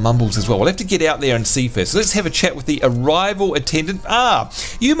be in the mumbles as well. We'll have to get out there and see first. So let's have a chat with the arrival attendant. Ah,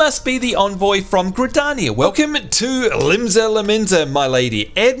 you must be the envoy from Gridania. Welcome to Limsa Laminza, my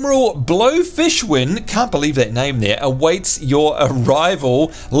lady. Admiral Blowfishwin, can't believe that name there, awaits your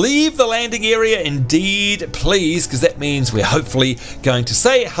arrival. Leave the landing area indeed, please, because that means we're hopefully going to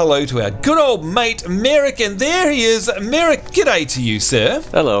say hello to our good old mate Merrick, and there he is. Merrick, g'day to you, sir.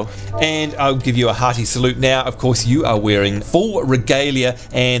 Hello. And I'll give you a hearty salute now. Of course, you are wearing full regalia,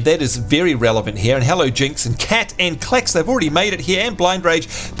 and that is very relevant here. And hello, Jinx and Cat and Clax, they've already made it here, and Blind Rage.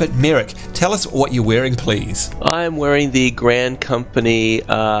 But Merrick, tell us what you're wearing, please. I'm wearing the Grand Company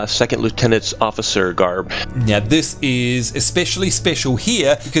Second Lieutenant's Officer garb. Now, this is especially special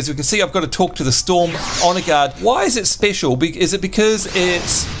here because we can see I've got to talk to the Storm Honor Guard. Why is it special? Is it because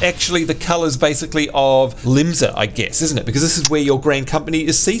it's actually the colours basically of Limsa, I guess, isn't it? Because this is where your Grand Company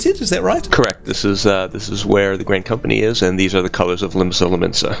is seated, is that right? Correct. This is where the Grand Company is, and these are the colours of Limsa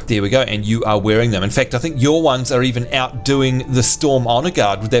Laminza. There we go, and you are wearing them. In fact, I think your ones are even outdoing the Storm Honor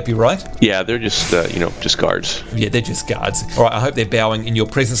Guard. Would that be right? Yeah, they're just, just guards. Yeah, they're just guards. All right, I hope they're bowing in your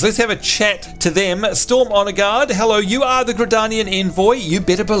presence. Let's have a chat to them. Storm Honor Guard, hello, you are the Gridanian envoy. You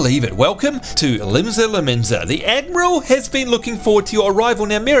better believe it. Welcome to Limsa Laminza. The Admiral has been looking forward to your arrival.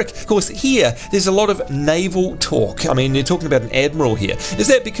 Now, Merrick, of course, here, there's a lot of naval talk. I mean, you're talking about an admiral here. Is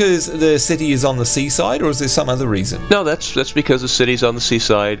that because the city is on the seaside, or is there some other reason? No, that's because the city's on the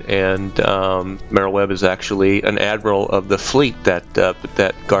seaside, and Merrill Webb is actually an admiral of the fleet that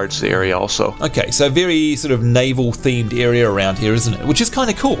guards the area also. Okay, so very sort of naval-themed area around here, isn't it? Which is kind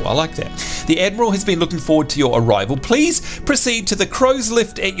of cool. I like that. The Admiral has been looking forward to your arrival. Please proceed to the Crow's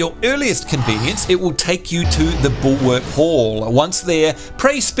Lift at your earliest convenience. It will take you to the Bulwark Hall. Once there,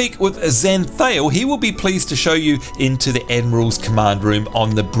 pray speak with Xanthale. He will be pleased to show you into the Admiral's command room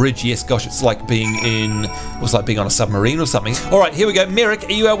on the bridge. Yes, gosh, it's like being on a submarine or something. All right, here we go. Merrick,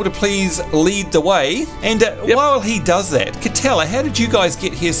 are you able to please lead the way? And while he does that, Katella, how did you guys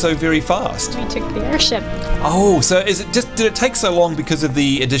get here so very fast? We took the airship. Oh, so did it take so long because of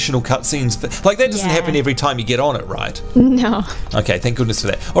the additional cutscenes? Like, that doesn't happen every time you get on it, right? No. Okay, thank goodness for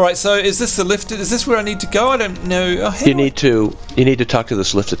that. All right, so is this the lift? Is this where I need to go? I don't know. Oh, you need to talk to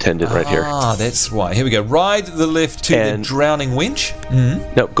this lift attendant right here. Ah, that's why. Here we go. Ride the lift to the drowning winch.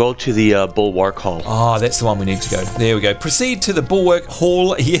 No, go to the Bulwark Hall. Ah, that's the one we need to go. There we go. Proceed to the Bulwark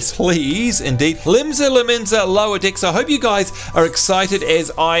Hall. Yes, please, indeed. Limsa Laminza lower decks. I hope you guys are excited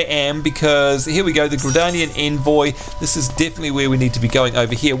as I am, because here we go. The Gridanian envoy. This is definitely where we need to be going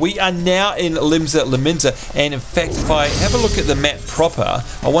over here. We are now in Limsa Laminza, and in fact, if I have a look at the map proper,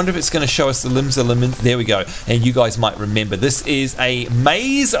 I wonder if it's going to show us the Limsa Laminza. There we go. And you guys might remember, this is a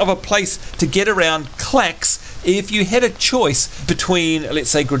maze of a place to get around Clax If you had a choice between,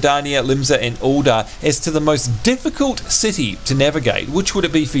 let's say, Gridania, Limsa and Ul'dah as to the most difficult city to navigate, which would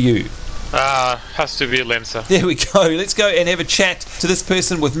it be for you? Has to be Limsa. There we go. Let's go and have a chat to this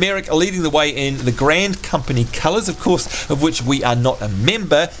person with Merrick leading the way in the Grand Company colours, of course, of which we are not a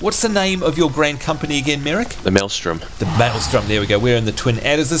member. What's the name of your Grand Company again, Merrick? The Maelstrom. The Maelstrom, there we go. We're in the Twin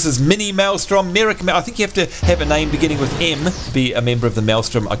Adders. This is Mini Maelstrom. Merrick, I think you have to have a name beginning with M to be a member of the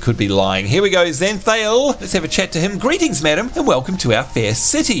Maelstrom. I could be lying. Here we go, Xanthael. Let's have a chat to him. Greetings, madam, and welcome to our fair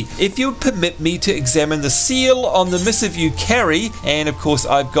city. If you would permit me to examine the seal on the missive you carry, and of course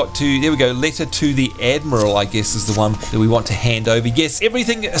I've got to, there we go, letter to the Admiral, I guess, is the one that we want to hand over. Yes,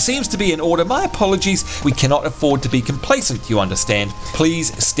 everything seems to be in order. My apologies. We cannot afford to be complacent, you understand.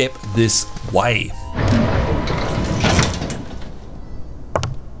 Please step this way.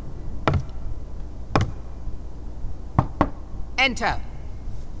 Enter.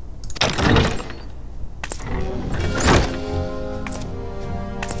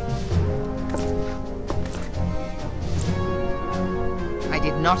 I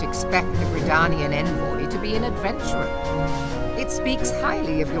did not expect the Gridanian envoy to be an adventurer. It speaks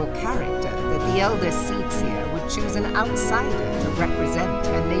highly of your character that the elder Seedseer would choose an outsider to represent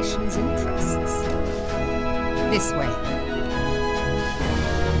her nation's interests. This way.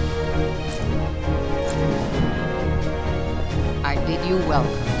 I bid you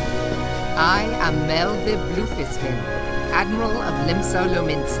welcome. I am Melvib Blufisvin, Admiral of Limsa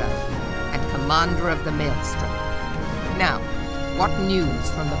Lominsa, and Commander of the Maelstrom. Now, what news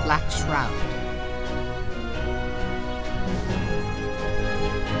from the Black Shroud?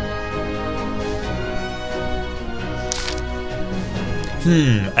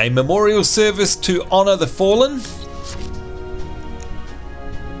 A memorial service to honor the fallen?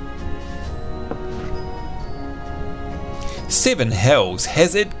 Seven hells.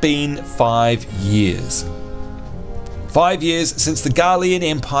 Has it been 5 years? 5 years since the Garlean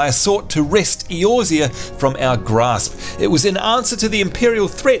Empire sought to wrest Eorzea from our grasp. It was in answer to the Imperial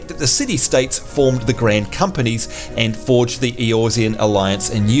threat that the city-states formed the Grand Companies and forged the Eorzean alliance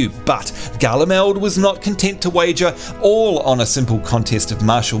anew. But Garlemald was not content to wager all on a simple contest of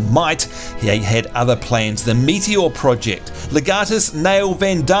martial might. He had other plans. The Meteor Project. Legatus Nail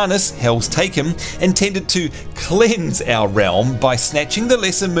Vandanus, Hell's Taken, intended to cleanse our realm by snatching the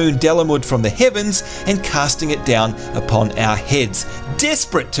lesser moon Delamud from the heavens and casting it down upon our heads.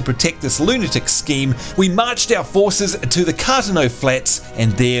 Desperate to protect this lunatic scheme, we marched our forces to the Cartano Flats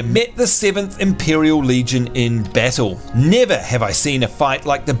and there met the 7th Imperial Legion in battle. Never have I seen a fight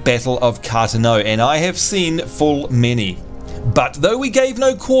like the Battle of Cartano, and I have seen full many. But though we gave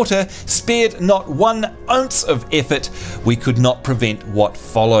no quarter, spared not 1 ounce of effort, we could not prevent what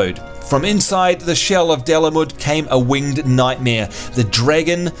followed. From inside the shell of Delamud came a winged nightmare, the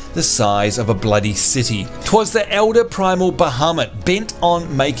dragon the size of a bloody city. 'Twas the elder primal Bahamut, bent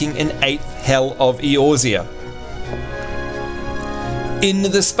on making an 8th hell of Eorzea. In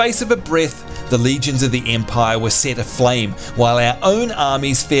the space of a breath, the legions of the Empire were set aflame, while our own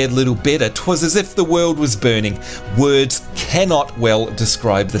armies fared little better. 'Twas as if the world was burning. Words cannot well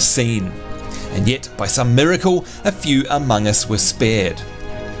describe the scene. And yet, by some miracle, a few among us were spared.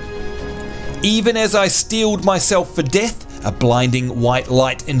 Even as I steeled myself for death, a blinding white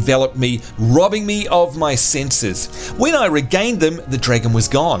light enveloped me, robbing me of my senses. When I regained them, the dragon was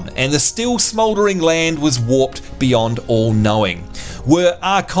gone, and the still smouldering land was warped beyond all knowing. Were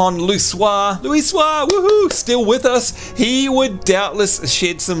Archon Louisoix, woohoo, still with us, he would doubtless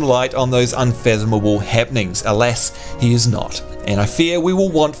shed some light on those unfathomable happenings. Alas, he is not, and I fear we will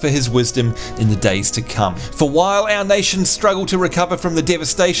want for his wisdom in the days to come. For while our nations struggle to recover from the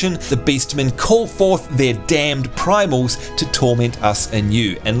devastation, the beastmen call forth their damned primals to torment us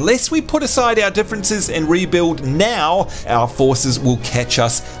anew. Unless we put aside our differences and rebuild now, our forces will catch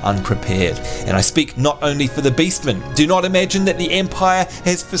us unprepared. And I speak not only for the beastmen. Do not imagine that the Empire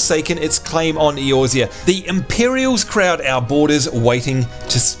has forsaken its claim on Eorzea. The Imperials crowd our borders waiting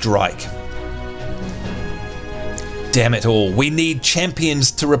to strike. Damn it all, we need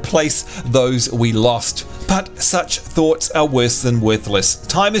champions to replace those we lost. But such thoughts are worse than worthless.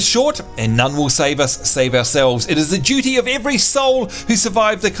 Time is short, and none will save us save ourselves. It is the duty of every soul who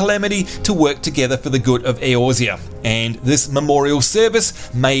survived the calamity to work together for the good of Eorzea. And this memorial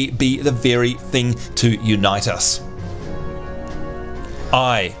service may be the very thing to unite us.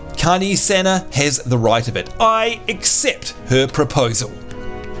 I, Kan-E-Senna, has the right of it. I accept her proposal.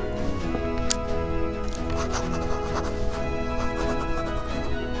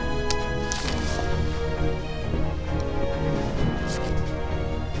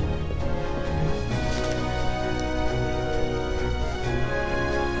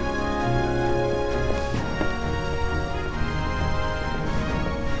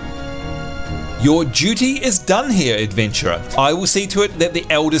 Your duty is done here, adventurer. I will see to it that the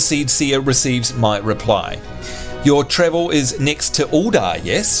Elder Seed Seer receives my reply. Your travel is next to Ul'dah,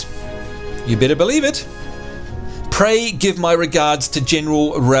 yes? You better believe it. Pray give my regards to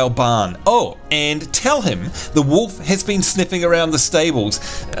General Reborn. Oh, and tell him the wolf has been sniffing around the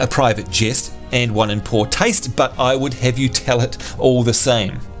stables. A private jest and one in poor taste, but I would have you tell it all the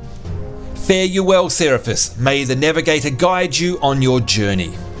same. Fare you well, Seraphis. May the navigator guide you on your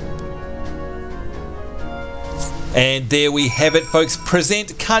journey. And there we have it, folks.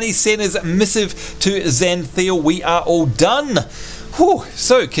 Present Kan-E-Senna's missive to Xanthiel. We are all done. Whew.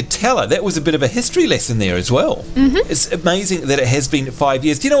 So, Katella, that was a bit of a history lesson there as well. Mm-hmm. It's amazing that it has been 5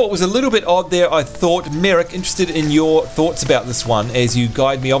 years. Do you know what was a little bit odd there? I thought, Merrick, interested in your thoughts about this one as you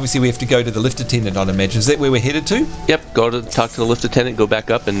guide me. Obviously, we have to go to the lift attendant, I'd imagine. Is that where we're headed to? Yep, talk to the lift attendant, go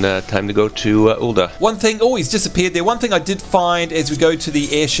back up, and time to go to Ul'dah. One thing, he's disappeared there. One thing I did find as we go to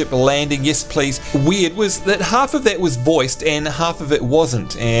the airship landing, yes please, weird, was that half of that was voiced and half of it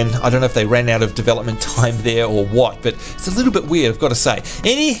wasn't. And I don't know if they ran out of development time there or what, but it's a little bit weird, I've got to say.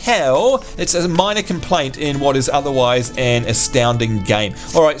 Anyhow, it's a minor complaint in what is otherwise an astounding game.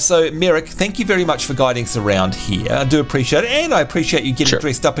 Alright, so Merrick, thank you very much for guiding us around here. I do appreciate it, and I appreciate you getting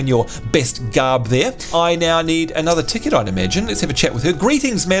dressed up in your best garb there. I now need another ticket, I'd imagine. Let's have a chat with her.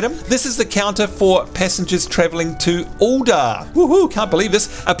 Greetings, madam. This is the counter for passengers travelling to Ul'dah. Woohoo, can't believe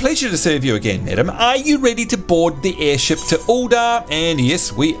this. A pleasure to serve you again, madam. Are you ready to board the airship to Ul'dah? And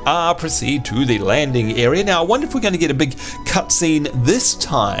yes, we are. Proceed to the landing area. Now, I wonder if we're going to get a big cutscene this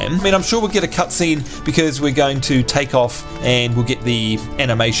time. I mean, I'm sure we'll get a cutscene because we're going to take off and we'll get the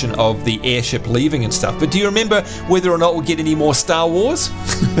animation of the airship leaving and stuff. But do you remember whether or not we'll get any more Star Wars?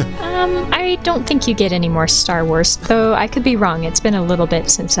 I don't think you get any more Star Wars, though I could be wrong. It's been a little bit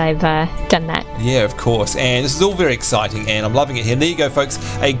since I've done that. Yeah, of course. And this is all very exciting and I'm loving it here. And there you go, folks.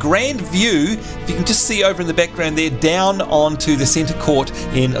 A grand view, if you can just see over in the background there, down onto the centre court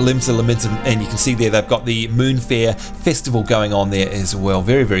in Limsa Lamidza. And you can see there they've got the Moonfair Festival going on there as well.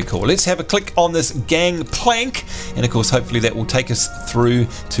 Very, very cool. Let's have a click on this gang plank. And of course, hopefully that will take us through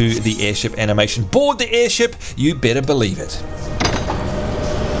to the airship animation. Board the airship, you better believe it.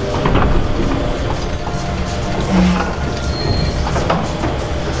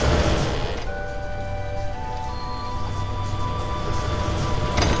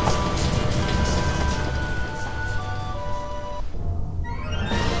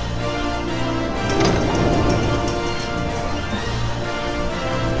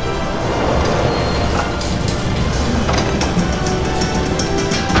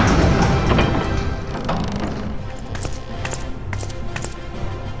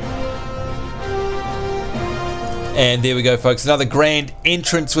 And there we go, folks. Another grand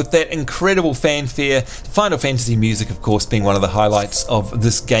entrance with that incredible fanfare. Final Fantasy music, of course, being one of the highlights of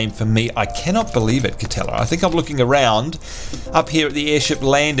this game for me. I cannot believe it, Katella. I think I'm looking around up here at the airship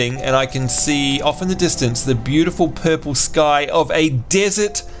landing and I can see off in the distance the beautiful purple sky of a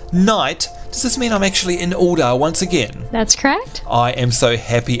desert night. Does this mean I'm actually in Ul'dah once again? That's correct. I am so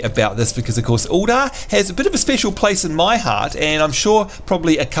happy about this because, of course, Ul'dah has a bit of a special place in my heart, and I'm sure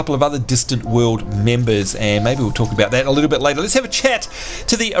probably a couple of other Distant World members, and maybe we'll talk about that a little bit later. Let's have a chat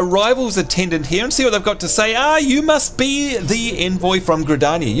to the arrivals attendant here and see what they've got to say. You must be the envoy from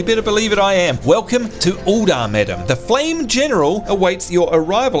Gridania. You better believe it, I am. Welcome to Ul'dah, madam. The Flame General awaits your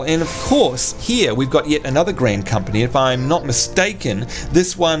arrival, and of course, here we've got yet another grand company. If I'm not mistaken,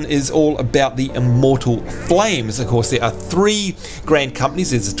 this one is all about the Immortal Flames. Of course, there are three grand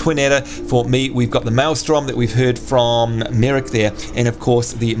companies. There's a twin adder for me. We've got the Maelstrom that we've heard from Merrick there, and of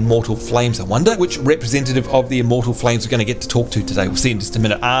course the Immortal Flames. I wonder which representative of the Immortal Flames we're going to get to talk to today. We'll see in just a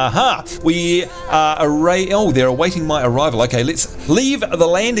minute. We are they're awaiting my arrival. Okay, let's leave the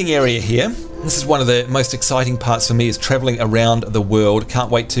landing area here. This is one of the most exciting parts for me, is traveling around the world. Can't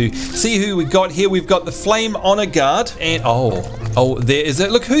wait to see who we got here. We've got the Flame Honor Guard, and there is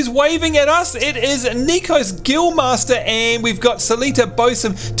it. Look who's waving at us. It is Nikos Guildmaster, and we've got Salita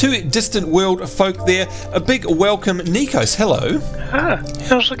Bosom, two Distant World folk there. A big welcome, Nikos. Hello.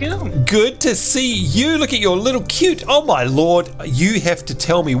 How's it going? Good to see you. Look at your little cute. Oh my lord, you have to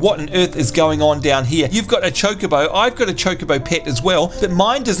tell me what on earth is going on down here. You've got a chocobo. I've got a chocobo pet as well, but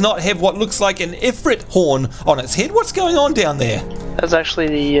mine does not have what looks like an Ifrit horn on its head. What's going on down there? That's actually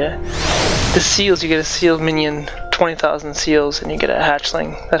the seals. You get a seal minion 20,000 seals, and you get a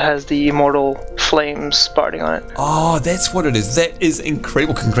hatchling that has the immortal flames spouting on it. Oh, that's what it is. That is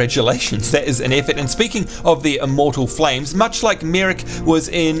incredible. Congratulations. That is an effort. And speaking of the immortal flames, much like Merrick was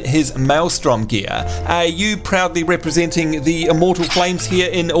in his Maelstrom gear, are you proudly representing the immortal flames here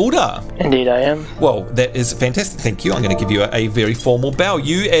in Ul'dah? Indeed, I am. Well, that is fantastic. Thank you. I'm going to give you a very formal bow.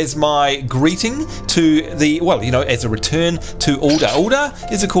 You as my greeting to the, well, you know, as a return to Ul'dah.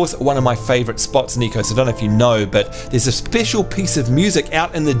 Ul'dah is, of course, one of my favorite spots, Nico, so I don't know if you know, but there's a special piece of music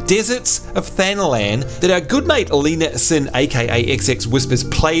out in the deserts of Thanalan that our good mate Alina Sin, aka XX Whispers,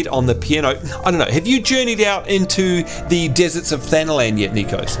 played on the piano. I don't know, have you journeyed out into the deserts of Thanalan yet,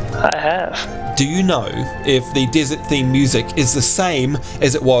 Nikos? I have. Do you know if the desert theme music is the same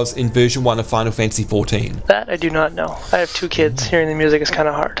as it was in version 1 of Final Fantasy XIV? That I do not know. I have 2 kids. Hearing the music is kind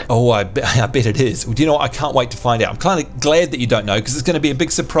of hard. Oh, I bet it is. Do you know what? I can't wait to find out. I'm kind of glad that you don't know, because it's going to be a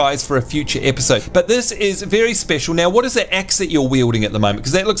big surprise for a future episode. But this is very special. Now, what is the axe that you're wielding at the moment?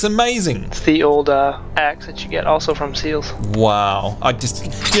 Because that looks amazing. It's the old axe that you get also from seals. Wow. Do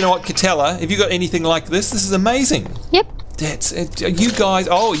you know what, Katella? Have you got anything like this? This is amazing. Yep. That's it. You guys.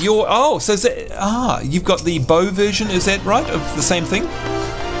 So is that, you've got the bow version. Is that right? Of the same thing?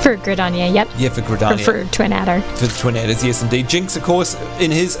 For Gridania, yep. Yeah, for Gridania. For Twin Adder. For the Twin Adders, yes indeed. Jinx, of course,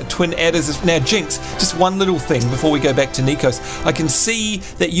 in his Twin Adders. Now, Jinx, just one little thing before we go back to Nikos. I can see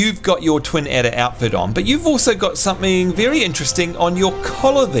that you've got your Twin Adder outfit on, but you've also got something very interesting on your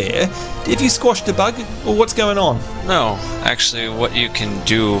collar there. Have you squashed a bug, or what's going on? No, actually, what you can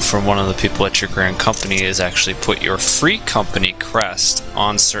do from one of the people at your grand company is actually put your free company crest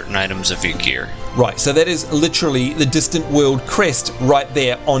on certain items of your gear. Right, so that is literally the Distant World crest right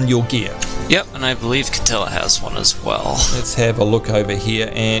there on your gear. Yep, and I believe Katella has one as well. Let's have a look over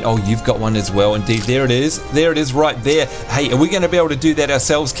here, and oh, you've got one as well. Indeed, there it is. There it is right there. Hey, are we going to be able to do that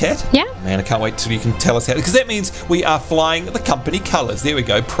ourselves, Kat? Yeah. Man, I can't wait till you can tell us how, because that means we are flying the company colours. There we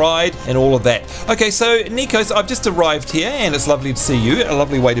go, pride and all of that. Okay, so Nikos, I've just arrived here, and it's lovely to see you. A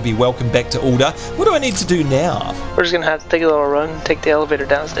lovely way to be welcomed back to Ul'dah. What do I need to do now? We're just going to have to take a little run, take the elevator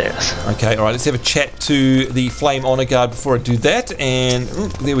downstairs. Okay, all right, let's have a chat to the Flame Honor Guard before I do that, and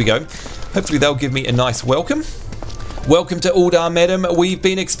there we go. Hopefully they'll give me a nice welcome. Welcome to Ul'dah, madam. We've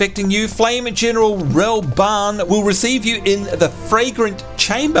been expecting you. Flame General Relban will receive you in the Fragrant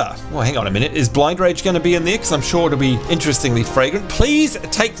Chamber. Well, hang on a minute. Is Blind Rage going to be in there? Because I'm sure it'll be interestingly fragrant. Please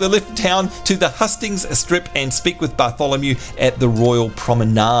take the lift down to the Hustings Strip and speak with Bartholomew at the Royal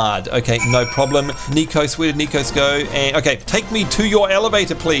Promenade. Okay, no problem. Nikos, where did Nikos go? And okay, take me to your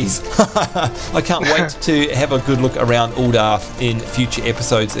elevator, please. I can't wait to have a good look around Ul'dah in future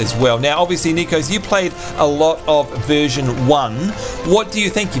episodes as well. Now, obviously, Nikos, you played a lot of version 1. What do you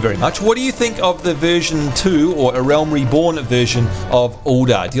think? You very much. What do you think of the version 2 or A Realm Reborn version of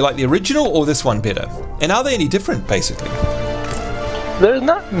Ul'dah? Do you like the original or this one better? And are they any different, basically? There's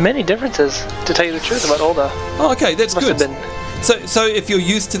not many differences, to tell you the truth, about Ul'dah. Oh, okay, that's good. So if you're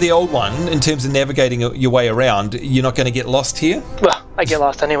used to the old one in terms of navigating your way around, you're not going to get lost here? Well, I get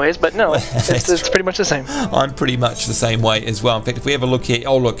lost anyways, but no, it's pretty much the same. I'm pretty much the same way as well. In fact, if we have a look here,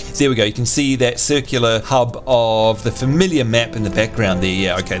 oh look, there we go. You can see that circular hub of the familiar map in the background there.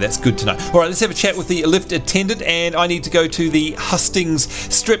 Yeah, okay, that's good to know. All right, let's have a chat with the lift attendant, and I need to go to the Hustings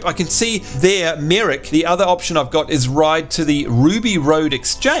Strip. I can see there, Merrick. The other option I've got is ride to the Ruby Road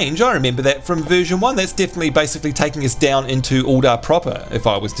Exchange. I remember that from version 1. That's definitely basically taking us down into Ul'dah proper, if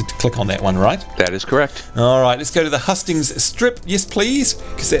I was to click on that one, right? That is correct. All right, let's go to the Hustings Strip. Yes, please,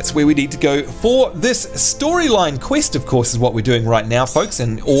 because that's where we need to go for this storyline quest, of course, is what we're doing right now, folks,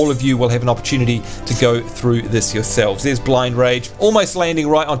 and all of you will have an opportunity to go through this yourselves. There's Blind Rage, almost landing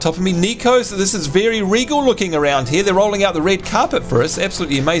right on top of me. Nico, so this is very regal looking around here. They're rolling out the red carpet for us.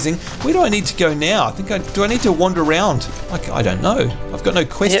 Absolutely amazing. Where do I need to go now? Do I need to wander around? I don't know. I've got no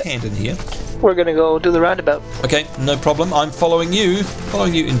quest hand in here. We're going to go do the roundabout. Okay, no problem. I'm following you.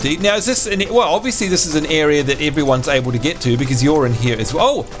 Following you indeed. Now, is this well, obviously this is an area that everyone's able to get to because you're in here as well.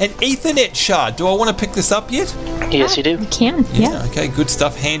 Oh, an Ethernet shard. Do I want to pick this up yet? Yes, you do. You can, yeah. Okay, good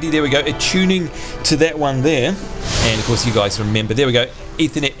stuff. Handy. There we go. Attuning to that one there. And, of course, you guys remember. There we go.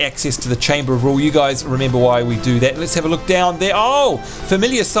 Ethernet access to the Chamber of Rule. You guys remember why we do that. Let's have a look down there. Oh,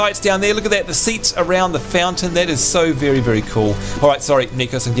 familiar sights down there. Look at that. The seats around the fountain. That is so very, very cool. All right, sorry,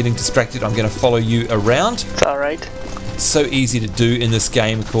 Nikos, I'm getting distracted. I'm going to follow you around. It's all right. So easy to do in this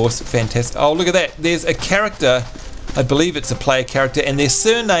game, of course. Fantastic. Oh, look at that. There's a character. I believe it's a player character, and their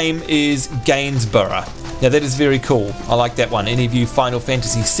surname is Gainsborough. Now that is very cool. I like that one. Any of you Final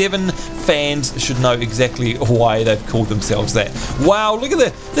Fantasy VII fans should know exactly why they've called themselves that. Wow, look at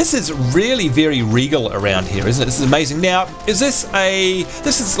this is really very regal around here, isn't it? This is amazing. Now, this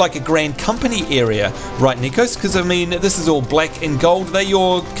is like a Grand Company area, right, Nikos? Because I mean, this is all black and gold. Are they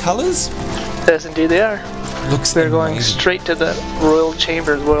your colours? Yes, indeed they are. Looks We're amazing. going straight to the Royal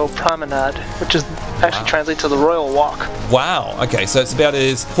Chambers, Royal Promenade, which is actually translates to the Royal Walk. Wow, okay, so it's about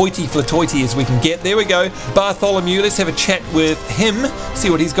as hoity-flatoity as we can get. There we go. Bartholomew, let's have a chat with him, see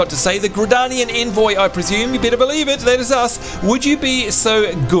what he's got to say. The Gridanian envoy, I presume. You better believe it, that is us. Would you be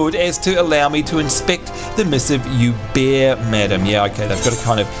so good as to allow me to inspect the missive you bear, madam? Yeah, okay, they've got to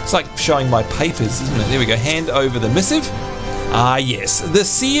kind of, it's like showing my papers, isn't it? There we go, hand over the missive. Ah, yes, the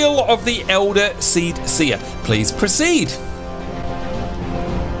seal of the Elder Seed Seer. Please proceed.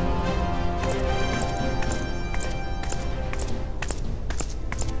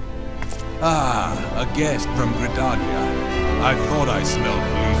 Ah, a guest from Gridania. I thought I smelled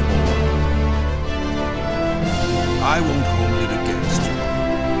police board. I won't hold it against you.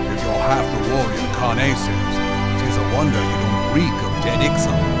 If you're half the warrior Kan-E says, 'tis a wonder you don't reek of dead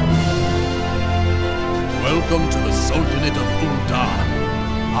exile. Welcome to the Sultanate of Ul'dah.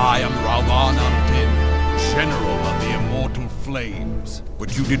 I am Rawan Amdin, General of the Immortal Flames.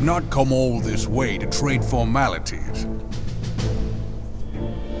 But you did not come all this way to trade formalities.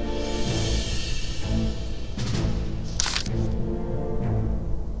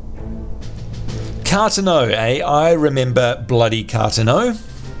 Cartano, eh? I remember bloody Cartano.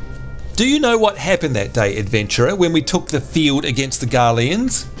 Do you know what happened that day, adventurer, when we took the field against the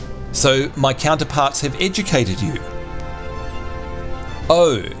Garleans? So my counterparts have educated you.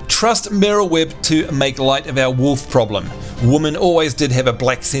 Oh, trust Merylweb to make light of our wolf problem. Woman always did have a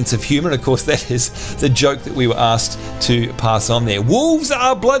black sense of humour, and of course that is the joke that we were asked to pass on there. Wolves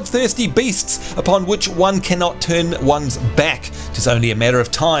are bloodthirsty beasts upon which one cannot turn one's back. It's only a matter of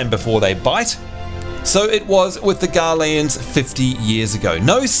time before they bite. So it was with the Garleans 50 years ago.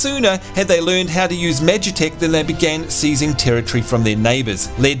 No sooner had they learned how to use Magitech than they began seizing territory from their neighbours.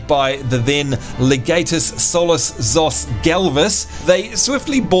 Led by the then Legatus Solus Zos Galvus, they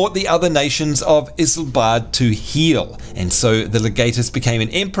swiftly brought the other nations of Isilbard to heel. And so the Legatus became an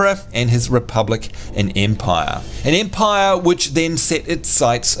emperor and his republic an empire. An empire which then set its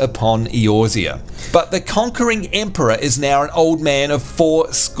sights upon Eorzea. But the conquering emperor is now an old man of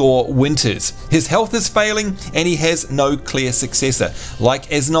 80 winters. His health is failing and he has no clear successor.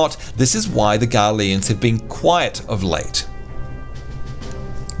 Like as not, this is why the Garleans have been quiet of late.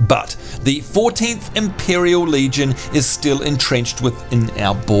 But the 14th Imperial Legion is still entrenched within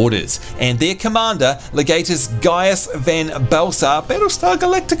our borders, and their commander, Legatus Gaius van Balsar, Battlestar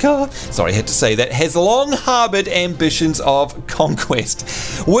Galactica, sorry I had to say that, has long harboured ambitions of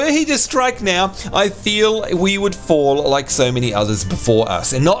conquest. Were he to strike now, I feel we would fall like so many others before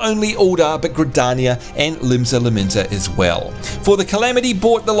us, and not only Ul'dah but Gridania and Limsa Lominsa as well. For the calamity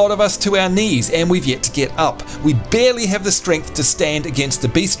brought the lot of us to our knees, and we've yet to get up. We barely have the strength to stand against the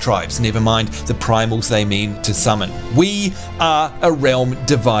beast tribes, never mind the primals they mean to summon. We are a realm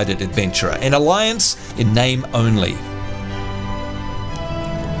divided, adventurer, an alliance in name only.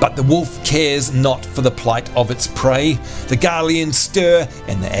 But the wolf cares not for the plight of its prey. The Garleans stir,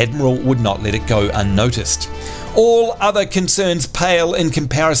 and the Admiral would not let it go unnoticed. All other concerns pale in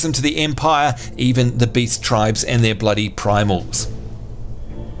comparison to the Empire, even the beast tribes and their bloody primals.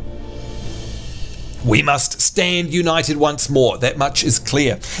 We must stand united once more, that much is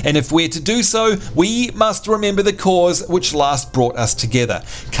clear. And if we're to do so, we must remember the cause which last brought us together.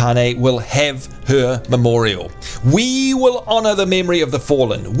 Kan-E will have her memorial. We will honour the memory of the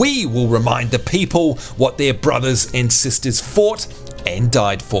fallen. We will remind the people what their brothers and sisters fought and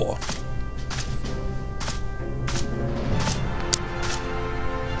died for.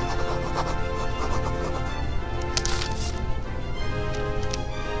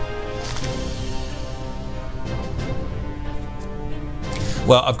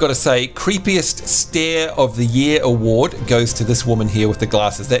 Well, I've got to say, creepiest stare of the year award goes to this woman here with the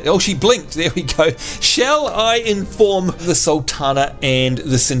glasses. Oh, she blinked. There we go. Shall I inform the Sultana and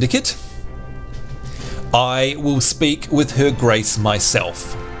the Syndicate? I will speak with Her Grace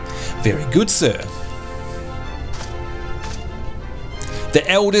myself. Very good, sir. The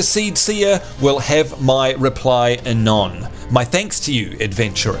Elder Seed Seer will have my reply anon. My thanks to you,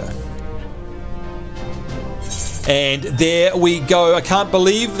 adventurer. And there we go. I can't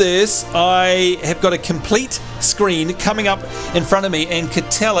believe this. I have got a complete screen coming up in front of me, and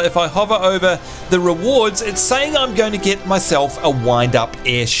Catella, if I hover over the rewards, it's saying I'm going to get myself a wind-up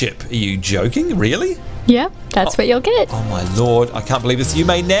airship. Are you joking? Really? Yeah. That's what you'll get. Oh my lord, I can't believe this. You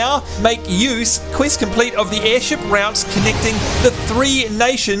may now make use, quest complete, of the airship routes connecting the 3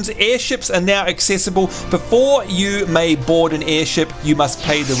 nations. Airships are now accessible. Before you may board an airship, you must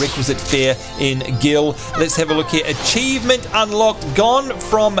pay the requisite fare in Gil. Let's have a look here. Achievement unlocked, gone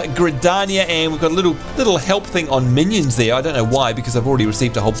from Gridania, and we've got a little help thing on minions there. I don't know why, because I've already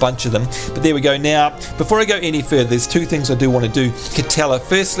received a whole bunch of them. But there we go. Now, before I go any further, there's 2 things I do want to do. Katella,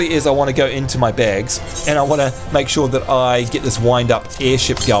 firstly is I want to go into my bags, and I want to make sure that I get this wind-up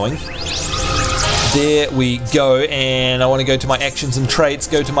airship going. There we go, and I want to go to my actions and traits,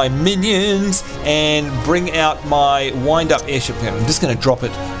 go to my minions, and bring out my wind-up airship. I'm just going to drop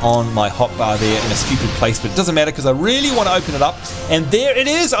it on my hotbar there in a stupid place, but it doesn't matter because I really want to open it up. And there it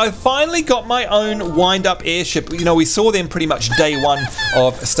is. I finally got my own wind-up airship. You know, we saw them pretty much day 1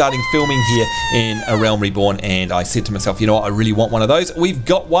 of starting filming here in A Realm Reborn, and I said to myself, you know what, I really want one of those. We've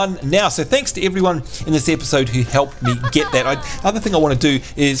got one now, so thanks to everyone in this episode who helped me get that. Another thing I want to do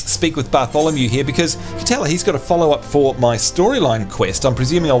is speak with Bartholomew here, because you can tell he's got a follow-up for my storyline quest. I'm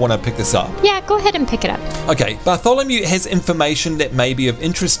presuming I want to pick this up. Yeah, go ahead and pick it up. Okay, Bartholomew has information that may be of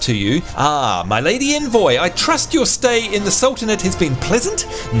interest to you. Ah, my lady envoy, I trust your stay in the Sultanate has been pleasant.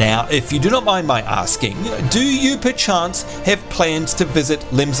 Now, if you do not mind my asking, do you perchance have plans to visit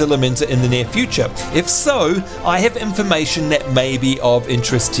Limsa Lominsa in the near future? If so, I have information that may be of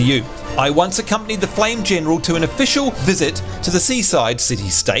interest to you. I once accompanied the Flame General to an official visit to the seaside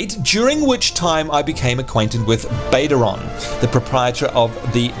city-state, during which time I became acquainted with Baderon, the proprietor of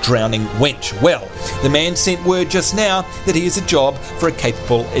the Drowning Wench. Well, the man sent word just now that he is a job for a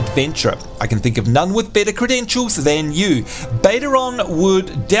capable adventurer. I can think of none with better credentials than you. Baderon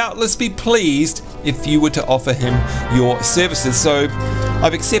would doubtless be pleased if you were to offer him your services. So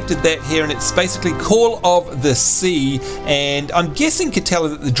I've accepted that here, and it's basically Call of the Sea, and I'm guessing, Katella,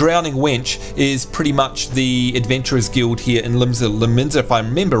 that the Drowning Wench is pretty much the Adventurers Guild here in Limsa Lominsa, if I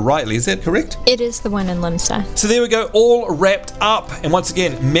remember rightly. Is that correct? It is the one in Limsa. So there we go, all wrapped up. And once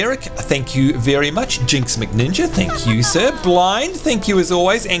again, Merrick, thank you very much. Jinx McNinja, thank you, sir. Blind, thank you as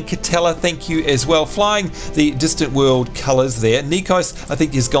always. And Katella, thank you as well. Flying the Distant World colours there. Nikos, I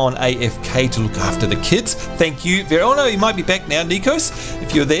think, has gone AFK to look after the kids. Thank you very... Oh no, he might be back now. Nikos,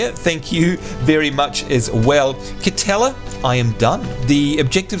 if you're there, thank you very much as well. Katella, I am done. The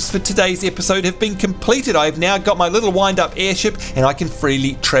objectives for today's episode have been completed. I've now got my little wind-up airship, and I can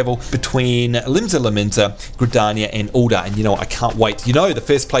freely travel between Limsa Lominsa, Gridania, and Ul'dah. And you know what? I can't wait. You know, the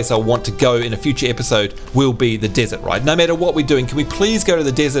first place I want to go in a future episode will be the desert, right? No matter what we're doing, can we please go to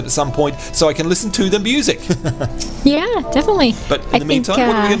the desert at some point so I can listen to the music? Yeah, definitely. But in the meantime,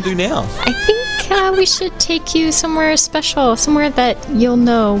 what are we going to do now? I think we should take you somewhere special, somewhere that you'll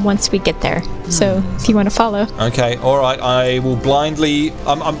know once we get there. So if you want to follow. Okay, all right. I will blindly...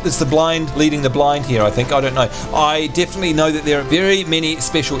 it's the blind leading the blind here, I think. I don't know. I definitely know that there are very many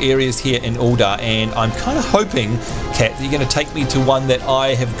special areas here in Ul'dah, and I'm kind of hoping, Kat, that you're going to take me to one that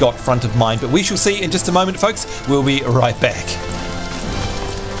I have got front of mind. But we shall see in just a moment, folks. We'll be right back.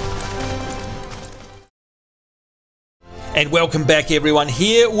 And welcome back, everyone.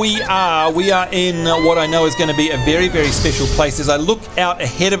 Here we are. We are in what I know is going to be a very, very special place. As I look out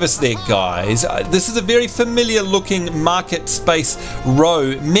ahead of us there, guys, this is a very familiar looking market space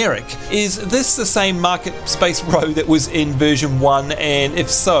row. Merrick, is this the same market space row that was in version 1? And if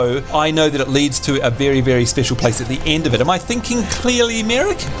so, I know that it leads to a very, very special place at the end of it. Am I thinking clearly,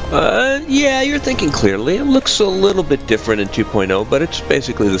 Merrick? Yeah, you're thinking clearly. It looks a little bit different in 2.0, but it's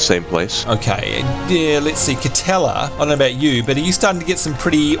basically the same place. Okay, yeah, let's see. Katella, I don't know about you, but are you starting to get some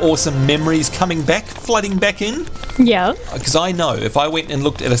pretty awesome memories coming back, flooding back in? Yeah. Because I know if I went and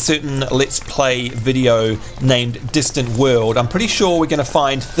looked at a certain Let's Play video named Distant World, I'm pretty sure we're going to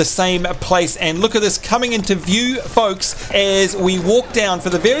find the same place. And look at this coming into view, folks, as we walk down for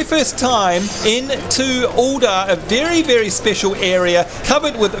the very first time into Ul'dah, a very, very special area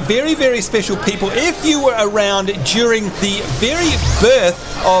covered with very, very special people. If you were around during the very birth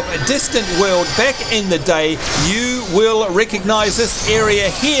of Distant World back in the day, you will recognize this area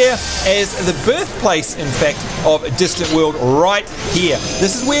here as the birthplace, in fact, of Distant World right here.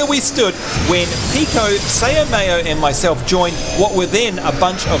 This is where we stood when Pico, Sayamayo, and myself joined what were then a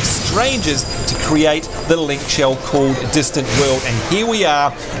bunch of strangers to create the link shell called Distant World. And here we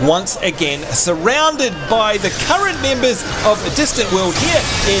are once again surrounded by the current members of Distant World here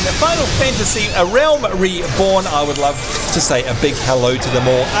in Final Fantasy A Realm Reborn. I would love to say a big hello to them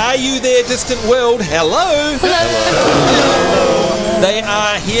all. Are you there, Distant World? Hello! Hello! They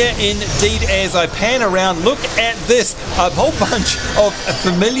are here indeed. As I pan around, look at this. A whole bunch of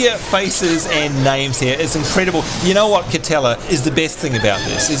familiar faces and names here. It's incredible. You know what, Catella, is the best thing about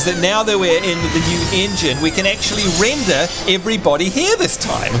this? Is that now that we're in the new engine, we can actually render everybody here this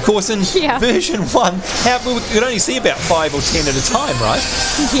time. Of course, in version 1, we could only see about 5 or 10 at a time, right?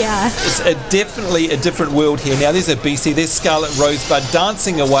 Yeah. It's definitely a different world here. Now, there's a BC, there's Scarlet Rosebud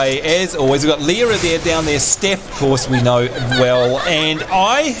dancing away, as always. We've got Lyra there, down there, Steph, of course, we know well. And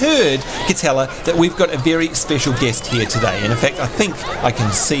I heard, Catella, that we've got a very special guest here today. And in fact, I think I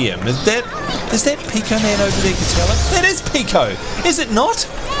can see him. Is that Pico Man over there, Catella? That is Pico, is it not?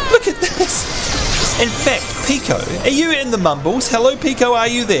 Look at this. In fact, Pico, are you in the mumbles? Hello, Pico, are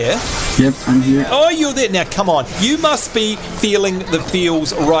you there? Yep, I'm here. Oh, you're there. Now, come on. You must be feeling the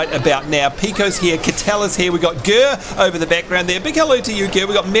feels right about now. Pico's here. Catella's here. We've got Gur over the background there. Big hello to you, Gur.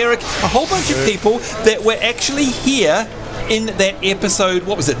 We've got Merrick. A whole bunch of people that were actually here in that episode,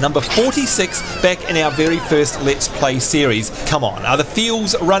 what was it, number 46, back in our very first Let's Play series. Come on. Are the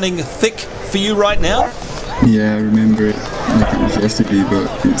feels running thick for you right now? Yeah, I remember it like it was yesterday, but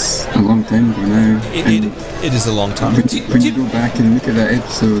it's a long time ago now. It is a long time. When you go back and look at that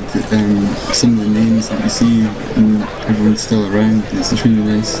episode, some of the names that you see, and everyone's still around, it's really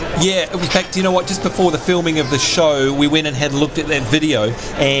nice. Yeah, in fact, you know what, just before the filming of the show, we went and had looked at that video,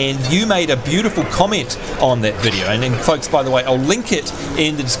 and you made a beautiful comment on that video. And folks, by the way, I'll link it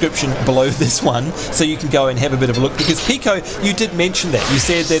in the description below this one, so you can go and have a bit of a look, because Pico, you did mention that. You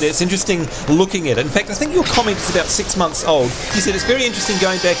said that it's interesting looking at it. In fact, I think your comment is about 6 months old. You said it's very interesting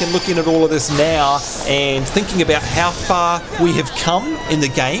going back and looking at all of this now and thinking about how far we have come in the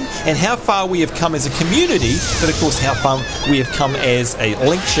game and how far we have come as a community, but of course how far we have come as a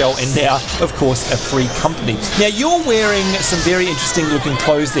link shell and now, of course, a free company. Now, you're wearing some very interesting looking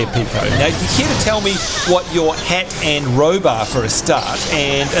clothes there, Pico. Now, do you care to tell me what your hat and robe are for a start?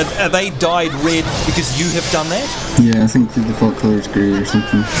 And are they dyed red because you have done that? Yeah, I think the default colour is grey or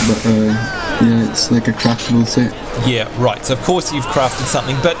something, but yeah, it's like a craftable set. Yeah, right. So of course you've crafted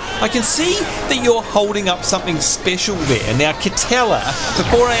something, but I can see that you're holding up something special there. Now, Catella,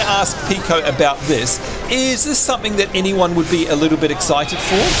 before I ask Pico about this, is this something that anyone would be a little bit excited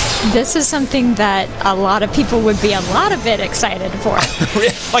for? This is something that a lot of people would be a lot of bit excited for.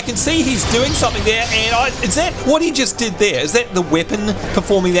 I can see he's doing something there, and is that what he just did there? Is that the weapon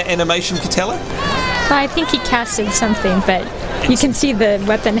performing that animation, Catella? I think he casted something, but you can see the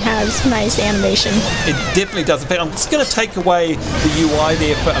weapon has nice animation. It definitely does. In fact, I'm just going to take away the UI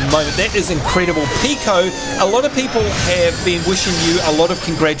there for a moment. That is incredible. Pico, a lot of people have been wishing you a lot of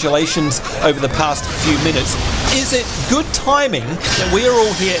congratulations over the past few minutes. Is it good timing that we're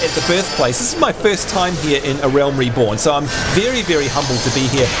all here at the birthplace? This is my first time here in A Realm Reborn, so I'm very, very humbled to be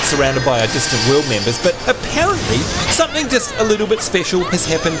here surrounded by our distant world members. But apparently, something just a little bit special has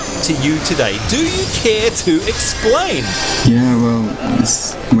happened to you today. Do you care to explain? Yeah, well,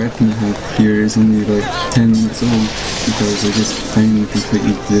 this weapon I have here is only like 10 minutes old because I just finally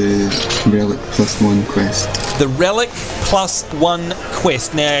completed the Relic +1 quest. The Relic +1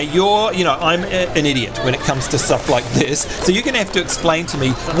 quest. Now, I'm an idiot when it comes to stuff like this, so you're going to have to explain to me,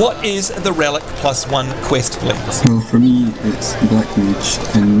 what is the Relic +1 quest, please? Well, for me, it's Black Mage,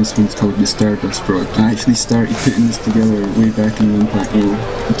 and this one's called the Stardust Rod. I actually started putting this together way back in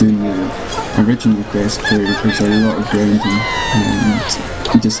 1.0, doing the original quest where there's a lot of grinding,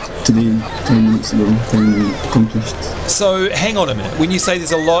 and just today, 10 minutes ago, finally accomplished. So, hang on a minute. When you say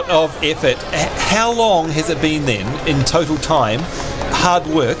there's a lot of effort, how long has it been then, in total time, hard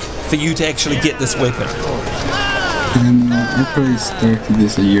work, for you to actually get this weapon? I probably started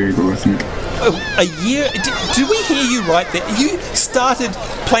this a year ago, I think. Oh, a year? Do we hear you right there? You started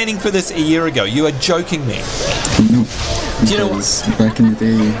planning for this a year ago. You are joking me. No. Because back in the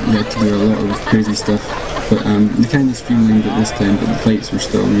day, you had to do a lot of crazy stuff. But they kind of streamlined it this time, but the fights were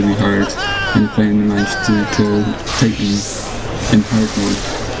still really hard. And I finally managed to kill Titan in hard mode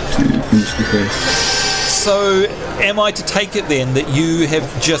to finish the quest. So, am I to take it then that you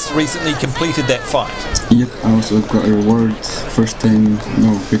have just recently completed that fight? Yep, I also got a reward first time,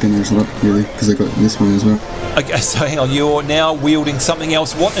 beginner's luck really, because I got this one as well. Okay, so hang on, you're now wielding something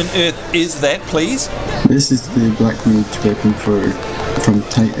else. What on earth is that, please? This is the Black Mage weapon from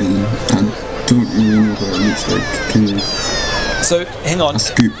Titan. I don't really know what it looks like. Kind of. So, hang on. A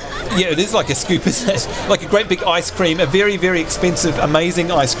scoop. Yeah, it is like a scoop, isn't it? Like a great big ice cream, a very, very expensive,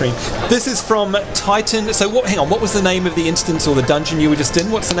 amazing ice cream. This is from Titan. So, what was the name of the instance or the dungeon you were just in?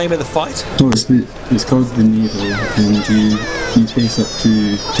 What's the name of the fight? Oh, it's called the Naval, and you face up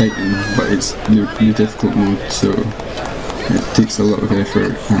to Titan, but it's your difficult mode, so it takes a lot of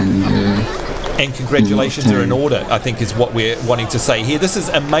effort, And congratulations are in order, I think is what we're wanting to say here. This is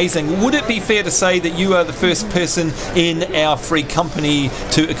amazing. Would it be fair to say that you are the first person in our free company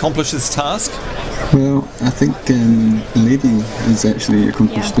to accomplish this task? Well, I think Lady has actually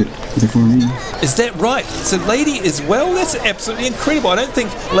accomplished it before me. Is that right? So Lady as well? That's absolutely incredible. I don't think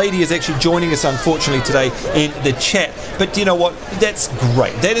Lady is actually joining us, unfortunately, today in the chat. But you know what? That's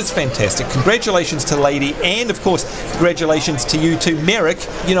great. That is fantastic. Congratulations to Lady, and of course, congratulations to you too, Merrick.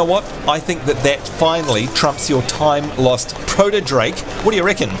 You know what? I think that finally trumps your time-lost Proto-Drake. What do you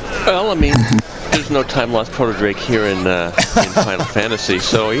reckon? Well, I mean, there's no time-lost Proto-Drake here in Final Fantasy,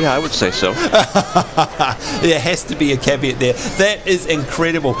 so yeah, I would say so. There has to be a caveat there. That is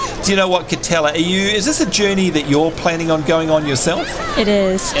incredible. Do you know what, Katella? Is this a journey that you're planning on going on yourself? It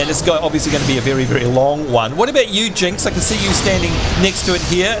is. And it's obviously going to be a very, very long one. What about you, Jinx? I can see you standing next to it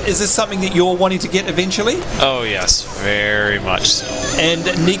here. Is this something that you're wanting to get eventually? Oh, yes. Very much so. And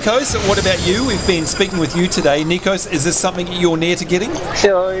Nikos, what about you? We've been speaking with you today. Nikos, is this something you're near to getting?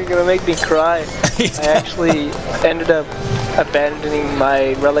 You're going to make me cry. I actually ended up abandoning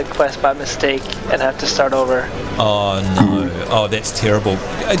my relic quest by mistake and have to start over. Oh no. Oh, that's terrible.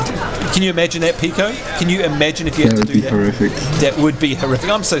 Can you imagine that, Pico? Can you imagine if you had to do that? That would be horrific. That would be horrific.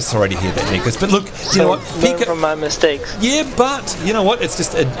 I'm so sorry to hear that, Nikos. But look, you know what? Pico, from my mistakes. Yeah, but you know what? It's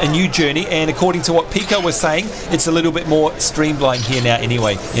just a new journey, and according to what Pico was saying, it's a little bit more streamlined here now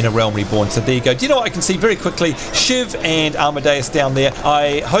anyway in A Realm Reborn. So there you go. Do you know what I can see very quickly? Shiv and Amadeus down there.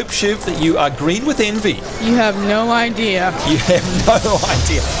 I hope, Shiv, that you are green with envy. You have no idea. You have no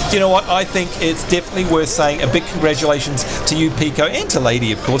idea. Do you know what? I think it's definitely worth saying a big congratulations to you, Pico, and to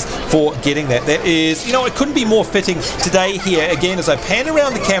Lady, of course, for getting that. That is, you know, it couldn't be more fitting today here, again, as I pan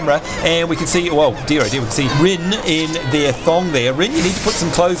around the camera, and we can see, well, dear oh dear, we can see Rin in their thong there. Rin, you need to put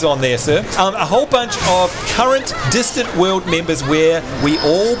some clothes on there, sir. A whole bunch of current Distant World members where we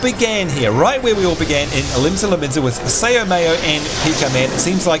all began here, right where we all began in Limsa Lominsa with Sayo Mayo and Pico Man. It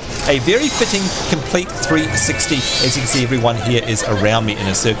seems like a very fitting, complete 360. As you can see, everyone here is around me in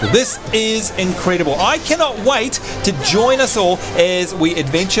a circle. This is incredible. I cannot wait to join us all as we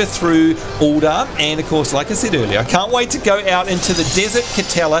adventure through Ul'dah. And of course, like I said earlier, I can't wait to go out into the desert.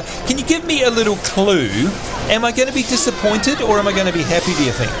 Katella, can you give me a little clue? Am I going to be disappointed or am I going to be happy, do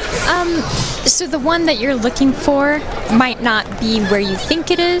you think? So the one that you're looking for might not be where you think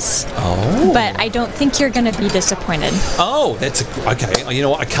it is. Oh. But I don't think you're going to be disappointed. Oh, that's okay. You know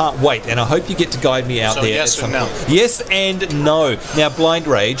what? I can't wait, and I hope you get to guide me out there. Yes or no? Yes and no. Now, Blind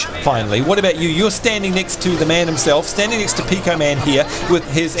Rage, finally. What about you? You're standing next to the man himself, standing next to Pico Man here with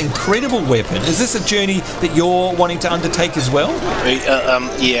his incredible weapon. Is this a journey that you're wanting to undertake as well?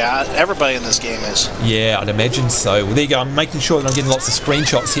 Yeah, everybody in this game is. Yeah, I'd imagine so. Well, there you go. I'm making sure that I'm getting lots of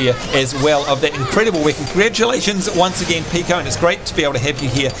screenshots here as well of that incredible weapon. Congratulations once again, Pico, and it's great to be able to have you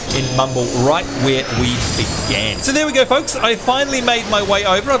here in Mumble right where we began. So there we go, folks. I finally made my way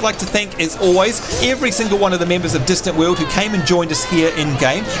over. I'd like to thank, as always, every single one of the members of Distant World who came and joined us here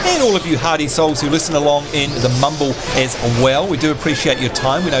in-game, and all of you hardy souls who listen along in the Mumble as well. We do appreciate your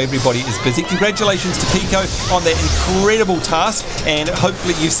time. We know everybody is busy. Congratulations to Pico on that incredible task, and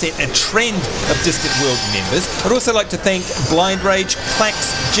hopefully you set a trend of Distant World members. I'd also like to thank Blind Rage,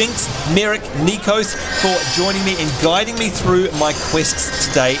 Clax, Jinx, Merrick, Nikos for joining me and guiding me through my quests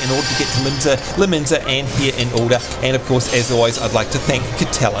today in order to get to Lominsa and here in Ul'dah. And of course, as always, I'd like to thank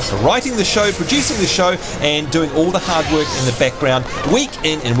Katella for writing the show, producing the show, and doing all the hard work in the background week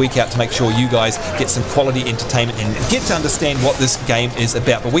in and week out to make sure you guys get some quality entertainment and get to understand what this game is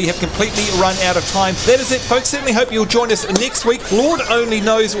about. But we have completely run out of time. That is it, folks. Certainly hope you'll join us next week. Lord only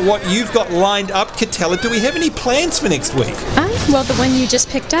knows what you've got lined up. Katella, do we have any plans for next week? Well, the one you just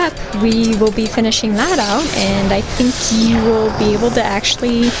picked up, we will be finishing that out, and I think you will be able to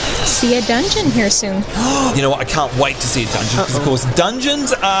actually see a dungeon here soon. You know what? I can't wait to see a dungeon, because of course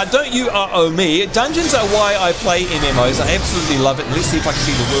dungeons are, don't you owe me, dungeons are why I play MMOs. I absolutely love it. And let's see if I can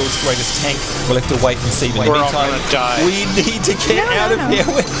be the world's greatest tank. We'll have to wait and see. But in the meantime, we need to get out of here.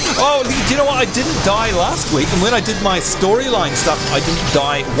 Oh, do you know what? I didn't die last week, and when I did my storyline stuff, I didn't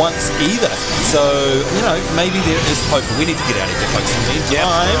die once either. So, you know, maybe there is hope. We need to get out of here, folks. In the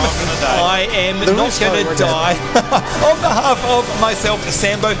meantime, I am not going to die. On behalf of myself,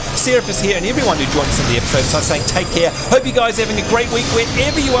 Sambo, Seraphis here, and everyone who joined us in the episode, so I'm saying take care. Hope you guys are having a great week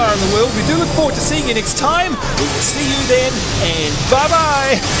wherever you are in the world. We do look forward to seeing you next time. We will see you then, and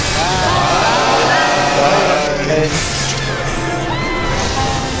bye-bye. Bye.